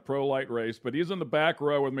race in a pro light race, but he's in the back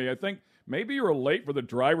row with me. I think maybe you were late for the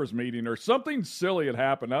driver's meeting or something silly had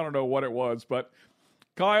happened. I don't know what it was, but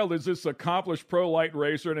Kyle is this accomplished pro light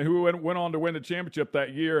racer and who went on to win the championship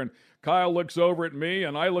that year. And Kyle looks over at me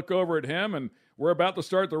and I look over at him and we're about to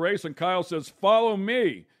start the race. And Kyle says, "Follow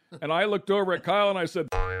me." And I looked over at Kyle and I said,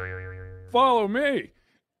 "Follow me."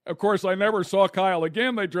 Of course, I never saw Kyle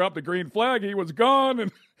again. They dropped the green flag. He was gone.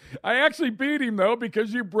 And I actually beat him, though,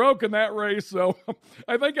 because you broke in that race. So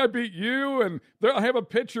I think I beat you. And there, I have a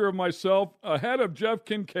picture of myself ahead of Jeff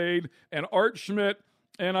Kincaid and Art Schmidt.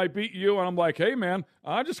 And I beat you, and I'm like, "Hey, man,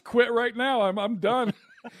 I just quit right now. I'm done."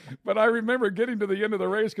 But I remember getting to the end of the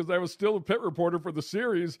race because I was still a pit reporter for the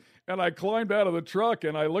series, and I climbed out of the truck,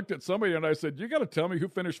 and I looked at somebody, and I said, "You got to tell me who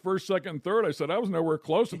finished first, second, and third." I said, "I was nowhere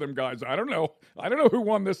close to them guys. I don't know who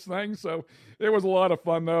won this thing." So it was a lot of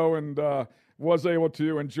fun, though, and was able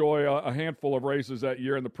to enjoy a handful of races that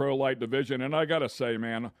year in the pro light division. And I got to say,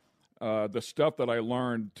 man, the stuff that I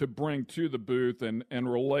learned to bring to the booth and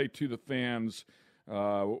relay to the fans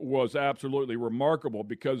was absolutely remarkable,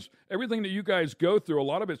 because everything that you guys go through, a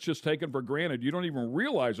lot of it's just taken for granted. You don't even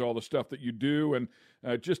realize all the stuff that you do and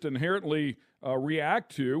just inherently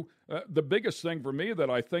react to. The biggest thing for me that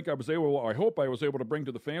I hope I was able to bring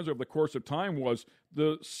to the fans over the course of time was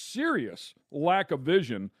the serious lack of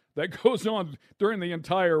vision that goes on during the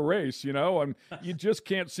entire race, and you just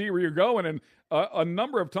can't see where you're going. And a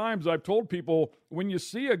number of times I've told people, when you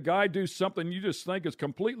see a guy do something you just think is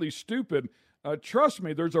completely stupid, trust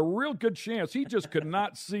me, there's a real good chance he just could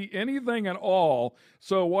not see anything at all.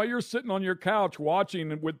 So while you're sitting on your couch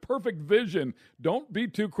watching with perfect vision, don't be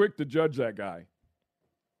too quick to judge that guy.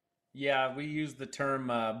 Yeah, we use the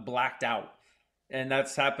term blacked out, and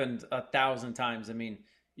that's happened 1,000 times. I mean,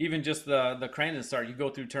 even just the Crandon start, you go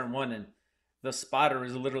through turn one, and the spotter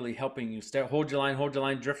is literally helping you. Hold your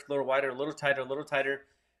line, drift a little wider, a little tighter,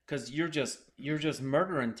 because you're just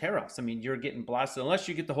murdering tear-offs. I mean, you're getting blasted unless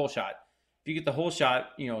you get the whole shot. If you get the whole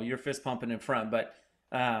shot, you're fist pumping in front. But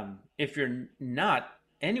if you're not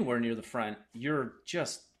anywhere near the front, you're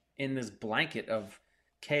just in this blanket of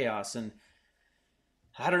chaos. And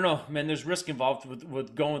I don't know, man, there's risk involved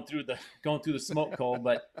with going through the smoke hole,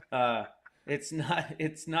 but it's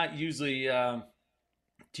not usually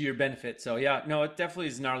to your benefit. So yeah, no, it definitely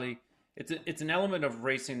is gnarly. It's an element of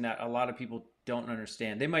racing that a lot of people don't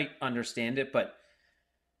understand. They might understand it, but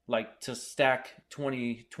like to stack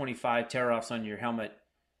 20, 25 tear-offs on your helmet,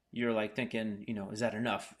 you're like thinking, is that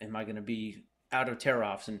enough? Am I going to be out of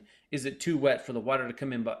tear-offs? And is it too wet for the water to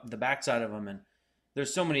come in the backside of them? And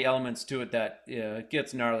there's so many elements to it that it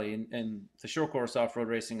gets gnarly. And the short course off-road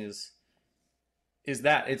racing is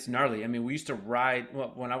that it's gnarly. I mean, we used to ride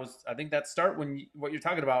when I think that start what you're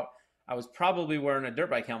talking about, I was probably wearing a dirt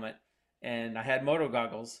bike helmet and I had moto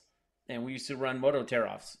goggles, and we used to run moto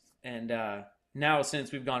tear-offs. And now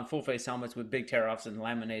since we've gone full face helmets with big tear-offs and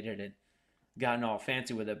laminated and gotten all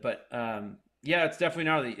fancy with it, but yeah, it's definitely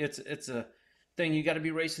gnarly. It's a thing. You got to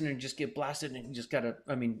be racing and just get blasted, and you just got to,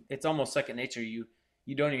 I mean, it's almost second nature. You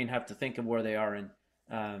don't even have to think of where they are. And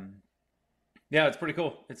yeah, it's pretty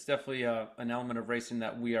cool. It's definitely an element of racing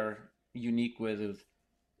that we are unique with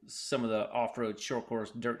some of the off-road short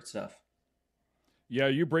course dirt stuff. Yeah,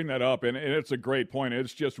 you bring that up, and it's a great point.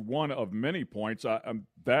 It's just one of many points.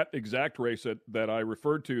 That exact race that I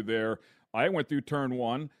referred to there, I went through turn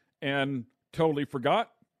one and totally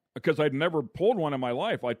forgot, because I'd never pulled one in my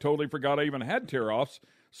life. I totally forgot I even had tear-offs.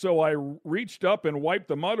 So I reached up and wiped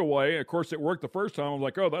the mud away. Of course, it worked the first time. I was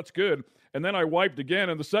like, oh, that's good. And then I wiped again,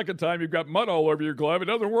 and the second time you've got mud all over your glove. It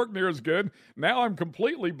doesn't work near as good. Now I'm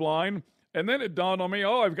completely blind. And then it dawned on me,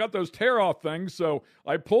 oh, I've got those tear-off things. So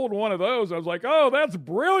I pulled one of those. I was like, oh, that's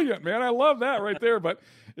brilliant, man. I love that right there. But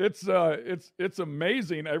it's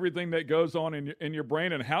amazing everything that goes on in your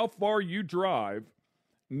brain and how far you drive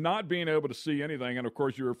not being able to see anything. And, of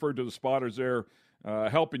course, you referred to the spotters there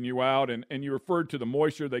helping you out. And you referred to the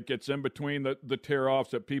moisture that gets in between the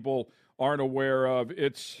tear-offs that people aren't aware of.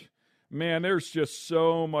 Man, there's just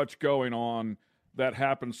so much going on that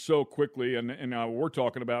happens so quickly, and we're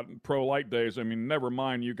talking about pro light days. I mean, never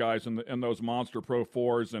mind you guys in those monster Pro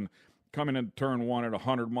 4s and coming into turn one at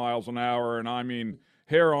 100 miles an hour, and I mean,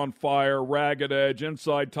 hair on fire, ragged edge,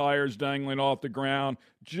 inside tires dangling off the ground,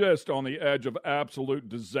 just on the edge of absolute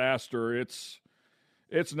disaster. It's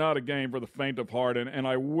not a game for the faint of heart, and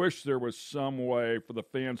I wish there was some way for the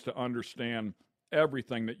fans to understand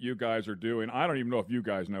everything that you guys are doing. I don't even know if you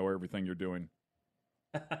guys know everything you're doing.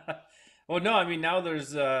 Well, no, I mean, now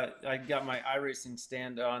there's, I got my iRacing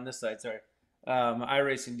stand on this side, sorry,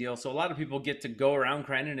 iRacing deal. So a lot of people get to go around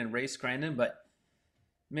Crandon and race Crandon, but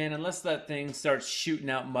man, unless that thing starts shooting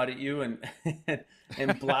out mud at you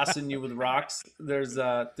and blasting you with rocks, there's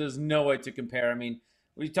no way to compare. I mean,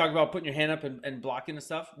 when you talk about putting your hand up and blocking and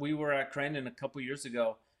stuff, we were at Crandon a couple years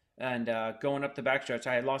ago, and going up the backstretch,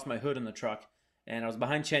 I had lost my hood in the truck, and I was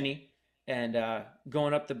behind Cheney. And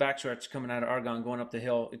going up the backstretch, coming out of Argonne, going up the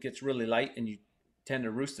hill, it gets really light, and you tend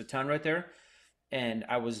to roost a ton right there. And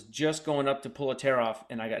I was just going up to pull a tear off,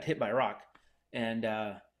 and I got hit by a rock. And,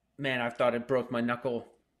 man, I thought it broke my knuckle.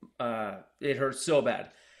 It hurt so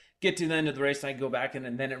bad. Get to the end of the race, I go back,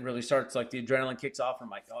 and then it really starts, like the adrenaline kicks off. I'm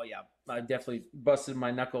like, oh, yeah, I definitely busted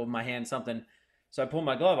my knuckle, my hand, something. So I pulled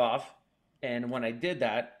my glove off, and when I did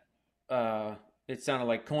that, it sounded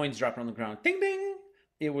like coins dropping on the ground. Ding, ding.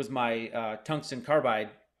 It was my tungsten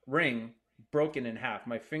carbide ring broken in half.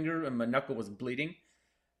 My finger and my knuckle was bleeding,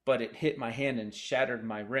 but it hit my hand and shattered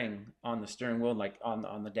my ring on the steering wheel, like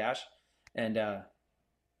on the dash, and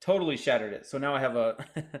totally shattered it. So now I have a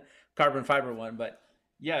carbon fiber one. But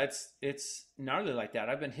yeah, it's gnarly like that.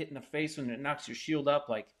 I've been hit in the face when it knocks your shield up.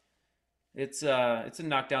 Like it's a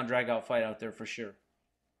knockdown, drag out fight out there for sure.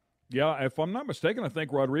 Yeah, if I'm not mistaken, I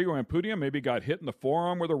think Rodrigo Ampudia maybe got hit in the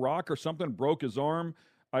forearm with a rock or something, broke his arm.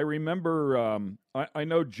 I remember, I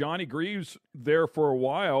know Johnny Greaves there for a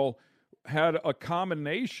while had a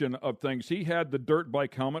combination of things. He had the dirt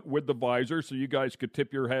bike helmet with the visor, so you guys could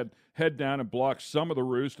tip your head down and block some of the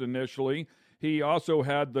roost initially. He also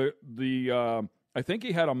had I think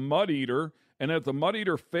he had a mud eater, and if the mud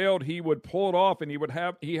eater failed, he would pull it off, and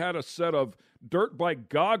he had a set of dirt bike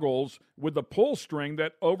goggles with the pull string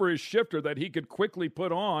that over his shifter that he could quickly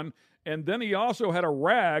put on, and then he also had a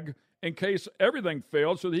rag in case everything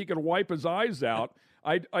failed so that he could wipe his eyes out.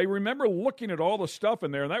 I remember looking at all the stuff in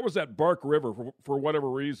there, and that was at Bark River for whatever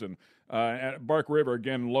reason. At Bark River,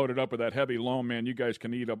 again, loaded up with that heavy loam, man. You guys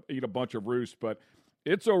can eat a bunch of roost, but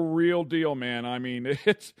it's a real deal, man. I mean,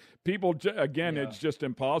 it's people, again, yeah. It's just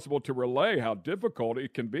impossible to relay how difficult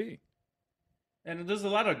it can be. And there's a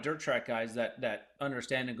lot of dirt track guys that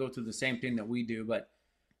understand and go through the same thing that we do, but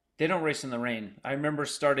they don't race in the rain. I remember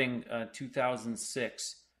starting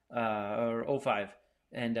 2006 or 05.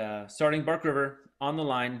 and starting Bark River on the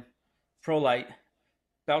line, pro light,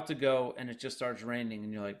 about to go, and it just starts raining,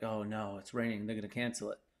 and you're like, oh no, it's raining. They're gonna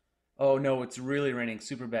cancel it. Oh no, it's really raining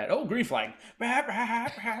super bad. Oh, green flag.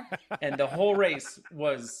 And the whole race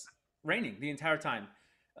was raining the entire time.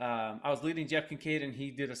 I was leading Jeff Kincaid, and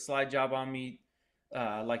he did a slide job on me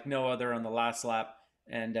like no other on the last lap.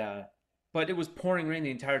 And but it was pouring rain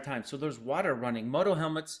the entire time. So there's water running. Moto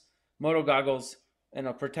helmets, moto goggles, and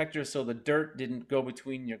a protector so the dirt didn't go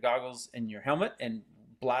between your goggles and your helmet and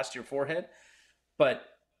blast your forehead. But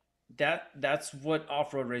that's what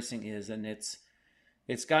off-road racing is, and it's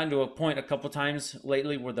gotten to a point a couple times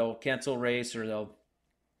lately where they'll cancel a race or they'll,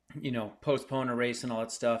 postpone a race and all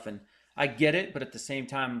that stuff. And I get it, but at the same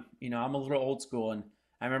time, I'm a little old school, and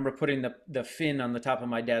I remember putting the fin on the top of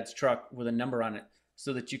my dad's truck with a number on it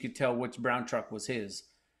so that you could tell which brown truck was his.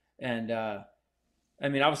 And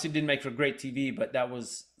obviously it didn't make for great TV, but that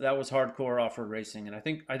was hardcore off-road racing. And I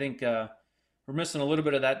think we're missing a little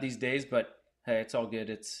bit of that these days, but hey, it's all good.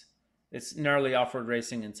 It's gnarly off-road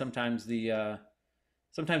racing, and sometimes the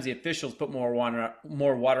officials put more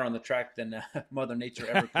water on the track than Mother Nature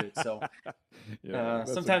ever could. So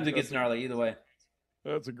sometimes it gets gnarly either way.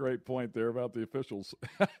 That's a great point there about the officials.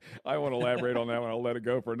 I won't elaborate on that one. I'll let it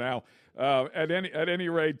go for now. At any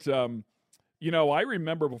rate, I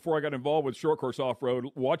remember before I got involved with short course off-road,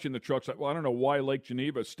 watching the trucks. Well, I don't know why Lake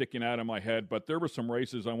Geneva is sticking out in my head, but there were some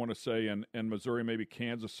races, I want to say, in Missouri, maybe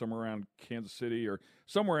Kansas, somewhere around Kansas City or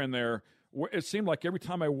somewhere in there. It seemed like every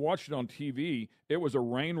time I watched it on TV, it was a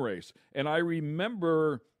rain race. And I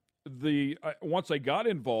remember once I got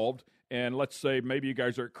involved, and let's say maybe you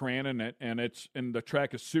guys are at Crandon and the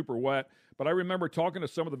track is super wet, but I remember talking to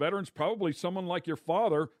some of the veterans, probably someone like your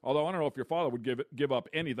father, although I don't know if your father would give up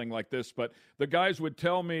anything like this, but the guys would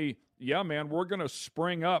tell me, yeah, man, we're going to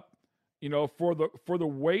spring up, for the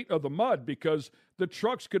weight of the mud, because the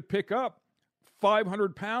trucks could pick up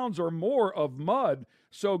 500 pounds or more of mud.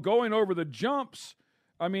 So going over the jumps,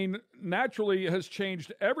 naturally has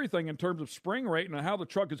changed everything in terms of spring rate and how the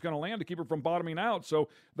truck is going to land to keep it from bottoming out. So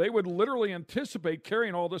they would literally anticipate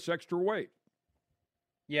carrying all this extra weight.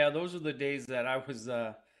 Yeah, those are the days that I was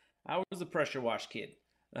a pressure wash kid.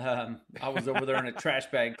 I was over there in a trash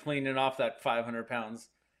bag cleaning off that 500 pounds.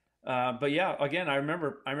 But yeah, again, I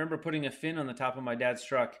remember putting a fin on the top of my dad's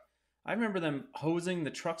truck. I remember them hosing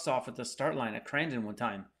the trucks off at the start line at Crandon one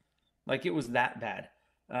time. Like, it was that bad.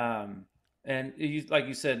 And like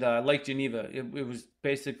you said, Lake Geneva, it was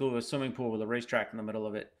basically a swimming pool with a racetrack in the middle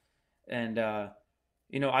of it. And,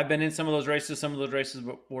 I've been in some of those races. Some of those races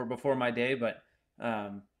were before my day, but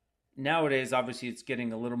nowadays, obviously, it's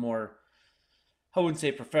getting a little more, I wouldn't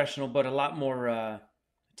say professional, but a lot more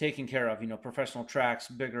taken care of, professional tracks,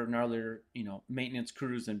 bigger, gnarlier, maintenance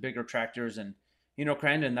crews and bigger tractors. And,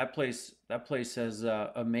 Crandon, that place has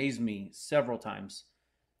amazed me several times.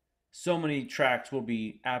 So many tracks will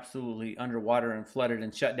be absolutely underwater and flooded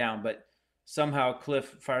and shut down, but somehow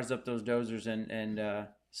Cliff fires up those dozers and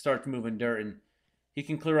starts moving dirt, and he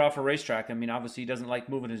can clear off a racetrack. Obviously he doesn't like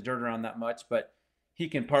moving his dirt around that much, but he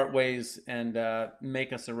can part ways and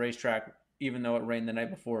make us a racetrack, even though it rained the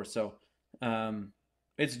night before. So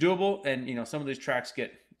it's doable, and some of these tracks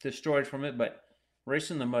get destroyed from it, but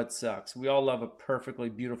racing in the mud sucks. We all love a perfectly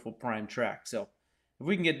beautiful prime track, so if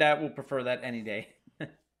we can get that, we'll prefer that any day.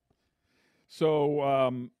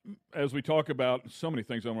 So as we talk about so many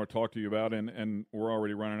things I want to talk to you about, and we're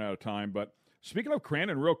already running out of time, but speaking of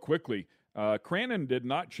Crandon real quickly, Crandon did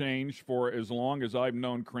not change for as long as I've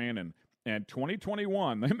known Crandon. And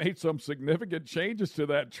 2021, they made some significant changes to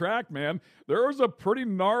that track, man. There was a pretty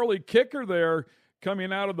gnarly kicker there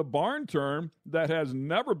coming out of the barn turn that has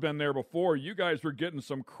never been there before. You guys were getting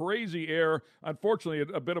some crazy air. Unfortunately,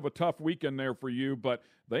 a bit of a tough weekend there for you, but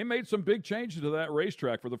they made some big changes to that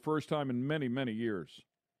racetrack for the first time in many, many years.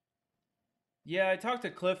 Yeah, I talked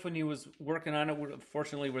to Cliff when he was working on it.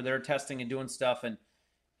 Fortunately, we're there testing and doing stuff, and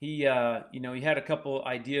he had a couple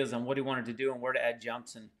ideas on what he wanted to do and where to add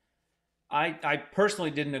jumps. And I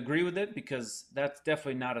personally didn't agree with it, because that's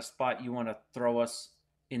definitely not a spot you want to throw us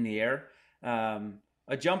in the air.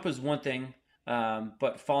 A jump is one thing,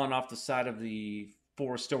 but falling off the side of the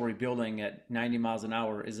 4-story building at 90 miles an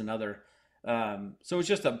hour is another. So it's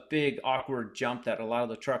just a big, awkward jump that a lot of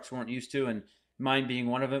the trucks weren't used to, and mine being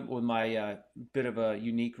one of them with my bit of a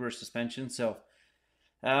unique rear suspension. So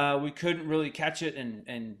we couldn't really catch it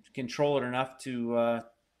and control it enough to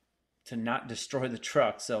not destroy the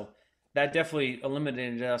truck. So that definitely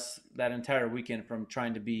eliminated us that entire weekend from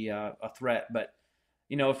trying to be a threat. But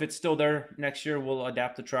if it's still there next year, we'll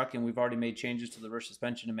adapt the truck, and we've already made changes to the rear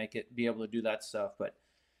suspension to make it be able to do that stuff. But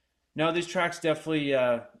No, these tracks definitely,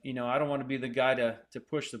 you know, I don't want to be the guy to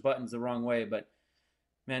push the buttons the wrong way, but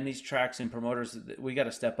man, these tracks and promoters, we got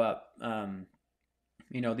to step up.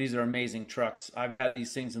 You know, these are amazing trucks. I've had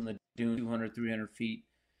these things in the dune, 200, 300 feet,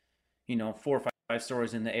 you know, 4 or 5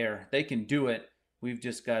 stories in the air. They can do it. We've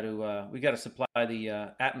just got to, we got to supply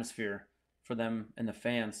the atmosphere for them and the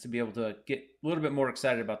fans to be able to get a little bit more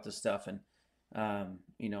excited about this stuff. And,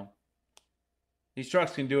 you know, these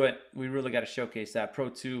trucks can do it. We really got to showcase that. Pro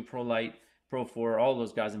 2, Pro Light, Pro 4, all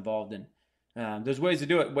those guys involved. And there's ways to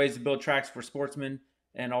do it, ways to build tracks for sportsmen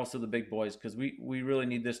and also the big boys, because we really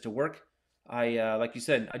need this to work. Like you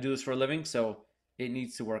said, I do this for a living, so it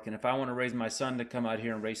needs to work. And if I want to raise my son to come out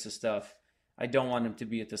here and race this stuff, I don't want him to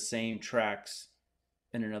be at the same tracks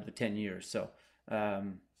in another 10 years. So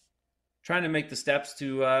trying to make the steps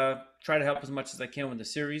to try to help as much as I can with the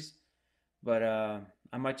series. But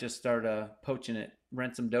I might just start poaching it,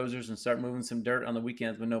 rent some dozers and start moving some dirt on the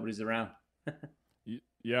weekends when nobody's around.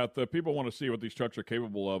 Yeah, if the people want to see what these trucks are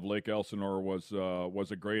capable of, Lake Elsinore was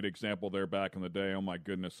a great example there back in the day. Oh, my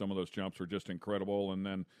goodness, some of those jumps were just incredible. And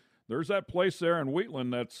then there's that place there in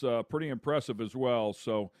Wheatland that's pretty impressive as well.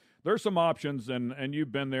 So there's some options, and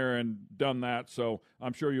you've been there and done that, so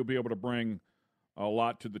I'm sure you'll be able to bring a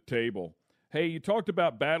lot to the table. Hey, you talked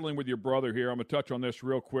about battling with your brother here. I'm going to touch on this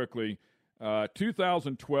real quickly.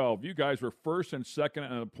 2012, you guys were first and second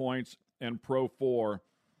in the points in Pro 4.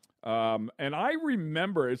 And I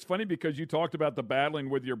remember, it's funny because you talked about the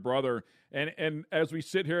battling with your brother, and as we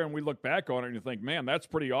sit here and we look back on it and you think, man, that's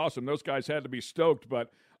pretty awesome. Those guys had to be stoked.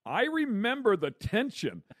 But I remember the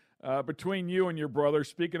tension between you and your brother.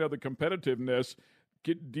 Speaking of the competitiveness,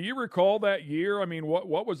 do you recall that year? I mean,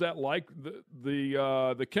 what was that like?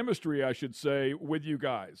 The chemistry, I should say, with you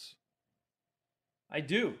guys. I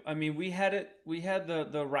do. I mean, we had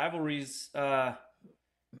the rivalries.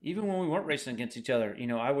 Even when we weren't racing against each other, you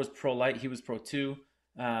know, I was Pro Light, he was Pro 2.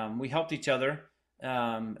 We helped each other.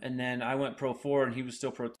 And then I went Pro 4 and he was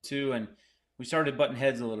still Pro 2. And we started butting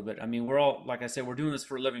heads a little bit. I mean, we're all, like I said, we're doing this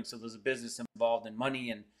for a living. So there's a business involved and money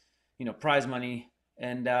and, you know, prize money.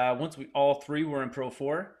 And once we all three were in Pro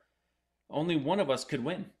 4, only one of us could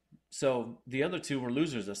win. So the other two were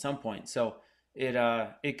losers at some point. So it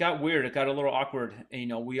got weird. It got a little awkward. And, you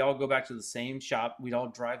know, we all go back to the same shop. We'd all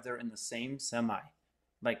drive there in the same semi.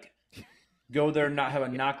 Like, go there, not have a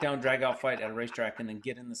knockdown, drag-out fight at a racetrack, and then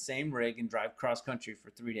get in the same rig and drive cross-country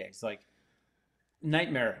for 3 days. Like,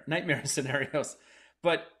 nightmare scenarios.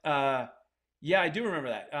 But, yeah, I do remember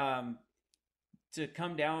that. To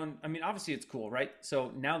come down, I mean, obviously it's cool, right?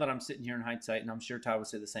 So now that I'm sitting here in hindsight, and I'm sure Todd would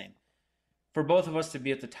say the same, for both of us to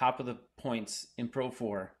be at the top of the points in Pro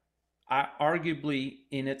 4, arguably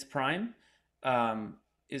in its prime,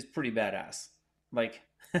 is pretty badass. Like,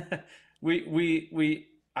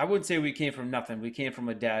 I would say we came from nothing. We came from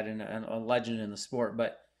a dad and a legend in the sport,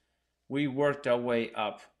 but we worked our way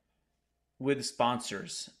up with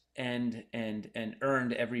sponsors and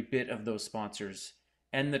earned every bit of those sponsors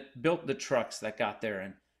and built the trucks that got there.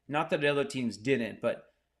 And not that the other teams didn't, but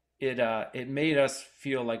it made us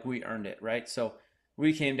feel like we earned it, right? So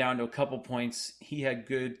we came down to a couple points. He had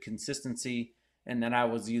good consistency, and then I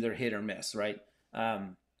was either hit or miss, right?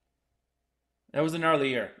 That was a gnarly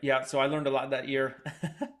year. Yeah, so I learned a lot that year.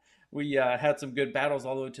 We had some good battles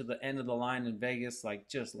all the way to the end of the line in Vegas, like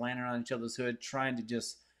just landing on each other's hood, trying to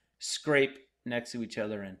just scrape next to each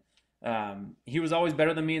other. And he was always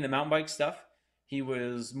better than me in the mountain bike stuff. He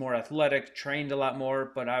was more athletic, trained a lot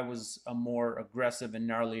more, but I was a more aggressive and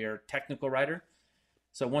gnarlier technical rider.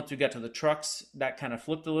 So once we got to the trucks, that kind of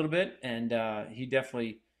flipped a little bit, and he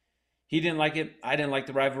didn't like it. I didn't like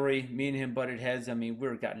the rivalry. Me and him butted heads. I mean, we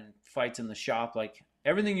were getting in fights in the shop, like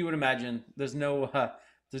everything you would imagine. There's no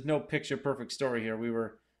picture perfect story here. We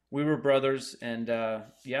were brothers, and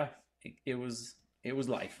yeah, it was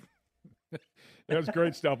life. It was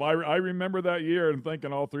great stuff. I remember that year and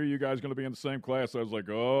thinking all three of you guys going to be in the same class. I was like,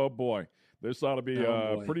 oh boy, this ought to be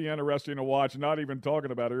pretty interesting to watch. Not even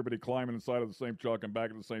talking about everybody climbing inside of the same truck and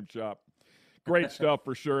back in the same shop. Great stuff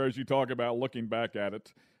for sure, as you talk about looking back at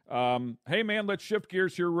it. Hey, man, let's shift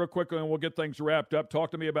gears here real quickly, and we'll get things wrapped up.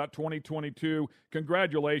 Talk to me about 2022.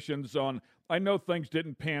 Congratulations on – I know things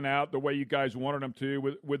didn't pan out the way you guys wanted them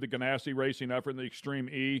to with the Ganassi racing effort and the Extreme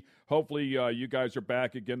E. Hopefully you guys are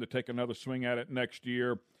back again to take another swing at it next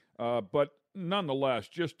year. But nonetheless,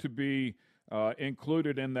 just to be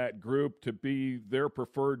included in that group, to be their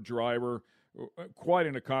preferred driver, quite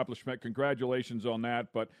an accomplishment. Congratulations on that.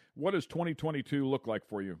 But what does 2022 look like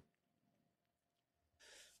for you?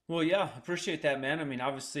 Well, yeah, appreciate that, man. I mean,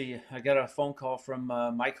 obviously, I got a phone call from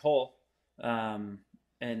Mike Hull,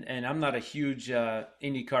 and I'm not a huge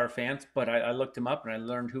IndyCar fan, but I looked him up and I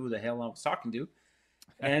learned who the hell I was talking to.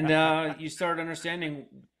 And you start understanding,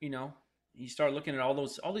 you start looking at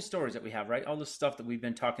all these stories that we have, right? All this stuff that we've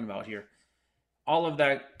been talking about here. All of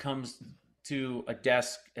that comes to a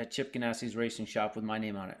desk at Chip Ganassi's racing shop with my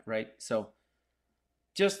name on it, right? So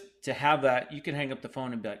just to have that, you can hang up the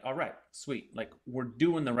phone and be like, all right, sweet. Like, we're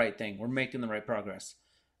doing the right thing. We're making the right progress.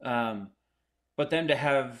 But then to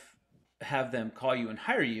have them call you and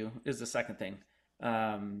hire you is the second thing.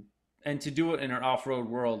 And to do it in an off-road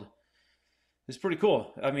world is pretty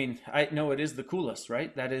cool. I mean, I know it is the coolest,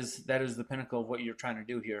 right? That is the pinnacle of what you're trying to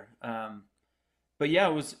do here. But yeah,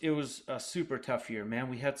 it was a super tough year, man.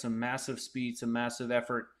 We had some massive speed, some massive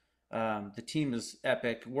effort. The team is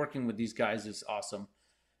epic. Working with these guys is awesome.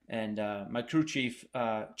 And my crew chief,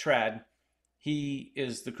 Trad, he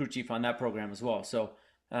is the crew chief on that program as well. So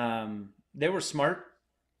they were smart,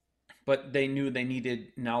 but they knew they needed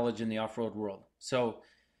knowledge in the off-road world. So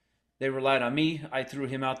they relied on me. I threw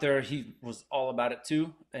him out there. He was all about it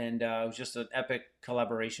too. And it was just an epic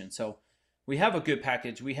collaboration. So we have a good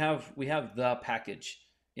package. We have the package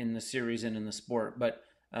in the series and in the sport. But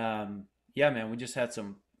yeah, man, we just had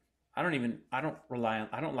some, I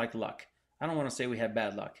don't like luck. I don't want to say we had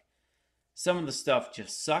bad luck. Some of the stuff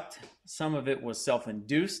just sucked. Some of it was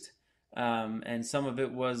self-induced. And some of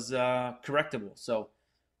it was correctable. So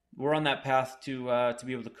we're on that path to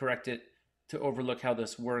be able to correct it, to overlook how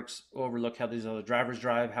this works, overlook how these other drivers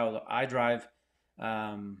drive, how I drive.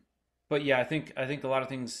 But yeah, I think a lot of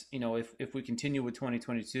things, if we continue with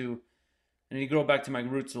 2022, and you go back to my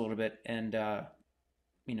roots a little bit and,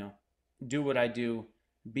 do what I do,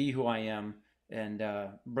 be who I am, and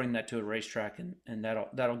bring that to a racetrack, and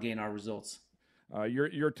that'll gain our results.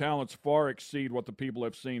 Your talents far exceed what the people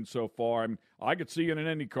have seen so far. I could see you in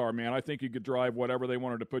an IndyCar, man. I think you could drive whatever they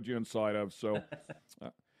wanted to put you inside of. So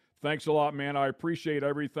thanks a lot, man. I appreciate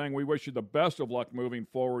everything. We wish you the best of luck moving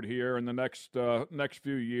forward here in the next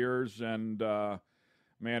few years. And,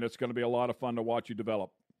 man, it's going to be a lot of fun to watch you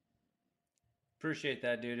develop. Appreciate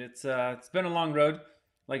that, dude. It's been a long road.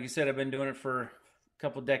 Like you said, I've been doing it for a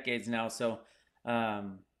couple decades now. So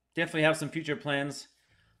definitely have some future plans.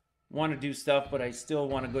 Want to do stuff, but I still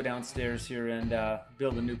want to go downstairs here and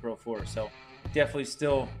build a new Pro 4. So definitely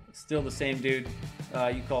still the same dude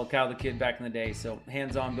you called Kyle the Kid back in the day. So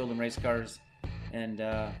hands-on building race cars and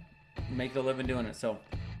make a living doing it. So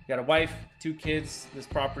got a wife, 2 kids. This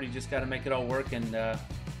property just got to make it all work and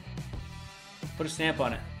put a stamp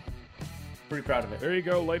on it. Pretty proud of it. There you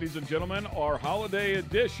go, ladies and gentlemen. Our holiday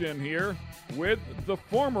edition here with the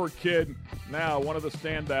former Kid, now one of the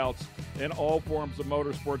standouts in all forms of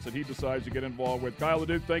motorsports that he decides to get involved with. Kyle the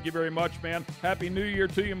Duke, thank you very much, man. Happy New Year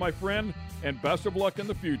to you, my friend, and best of luck in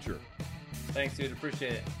the future. Thanks, dude.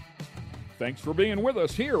 Appreciate it. Thanks for being with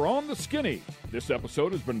us here on The Skinny. This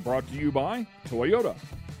episode has been brought to you by Toyota,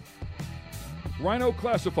 Rhino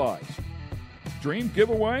Classifieds, Dream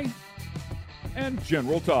Giveaway, and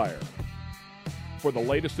General Tire. For the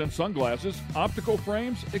latest in sunglasses, optical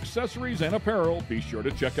frames, accessories, and apparel, be sure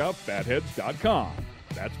to check out fatheads.com.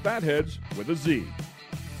 That's Fatheads with a Z.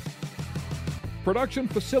 Production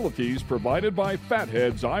facilities provided by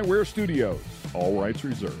Fatheads Eyewear Studios. All rights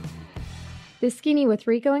reserved. The Skinny with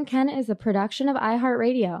Rico and Ken is a production of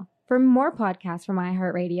iHeartRadio. For more podcasts from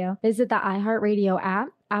iHeartRadio, visit the iHeartRadio app,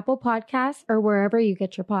 Apple Podcasts, or wherever you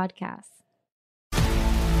get your podcasts.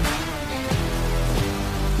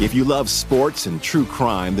 If you love sports and true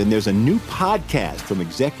crime, then there's a new podcast from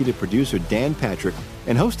executive producer Dan Patrick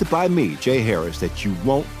and hosted by me, Jay Harris, that you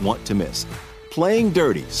won't want to miss. Playing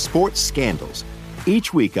Dirty: Sports Scandals.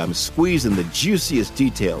 Each week, I'm squeezing the juiciest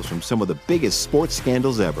details from some of the biggest sports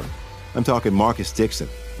scandals ever. I'm talking Marcus Dixon,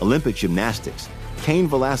 Olympic gymnastics, Cain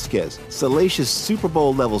Velasquez, salacious Super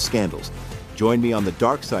Bowl-level scandals. Join me on the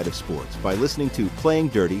dark side of sports by listening to Playing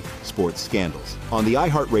Dirty: Sports Scandals on the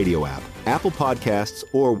iHeartRadio app, Apple Podcasts,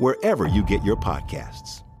 or wherever you get your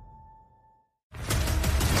podcasts.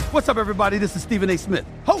 What's up, everybody? This is Stephen A. Smith,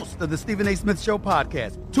 host of the Stephen A. Smith Show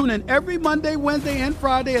podcast. Tune in every Monday, Wednesday, and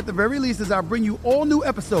Friday at the very least as I bring you all new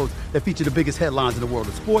episodes that feature the biggest headlines in the world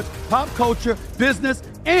of sports, pop culture, business,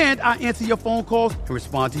 and I answer your phone calls and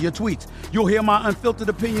respond to your tweets. You'll hear my unfiltered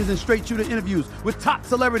opinions and straight-shooter interviews with top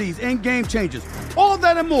celebrities and game changers. All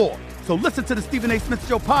that and more. So listen to the Stephen A. Smith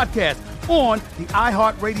Show podcast on the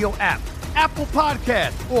iHeartRadio app, Apple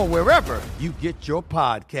Podcasts, or wherever you get your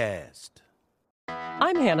podcast.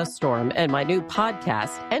 I'm Hannah Storm, and my new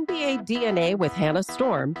podcast, NBA DNA with Hannah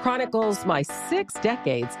Storm, chronicles my 6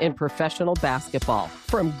 decades in professional basketball.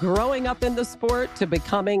 From growing up in the sport to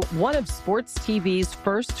becoming one of sports TV's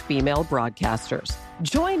first female broadcasters.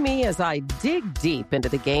 Join me as I dig deep into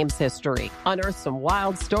the game's history, unearth some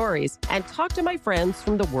wild stories, and talk to my friends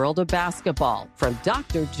from the world of basketball, from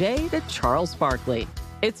Dr. J to Charles Barkley.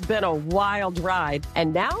 It's been a wild ride,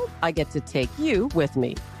 and now I get to take you with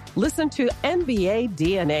me. Listen to NBA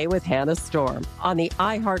DNA with Hannah Storm on the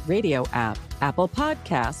iHeartRadio app, Apple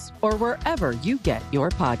Podcasts, or wherever you get your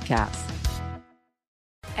podcasts.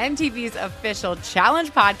 MTV's official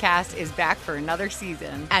Challenge podcast is back for another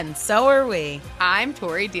season. And so are we. I'm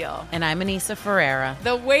Tori Deal. And I'm Anissa Ferreira.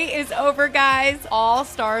 The wait is over, guys. All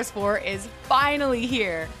Stars 4 is finally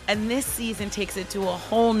here. And this season takes it to a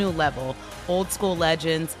whole new level. Old school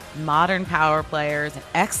legends, modern power players, and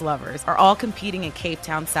ex-lovers are all competing in Cape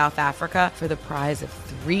Town, South Africa for the prize of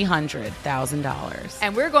 $300,000.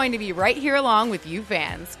 And we're going to be right here along with you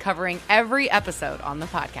fans, covering every episode on the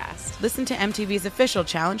podcast. Listen to MTV's official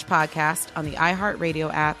Challenge podcast on the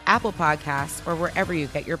iHeartRadio app, Apple Podcasts, or wherever you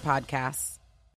get your podcasts.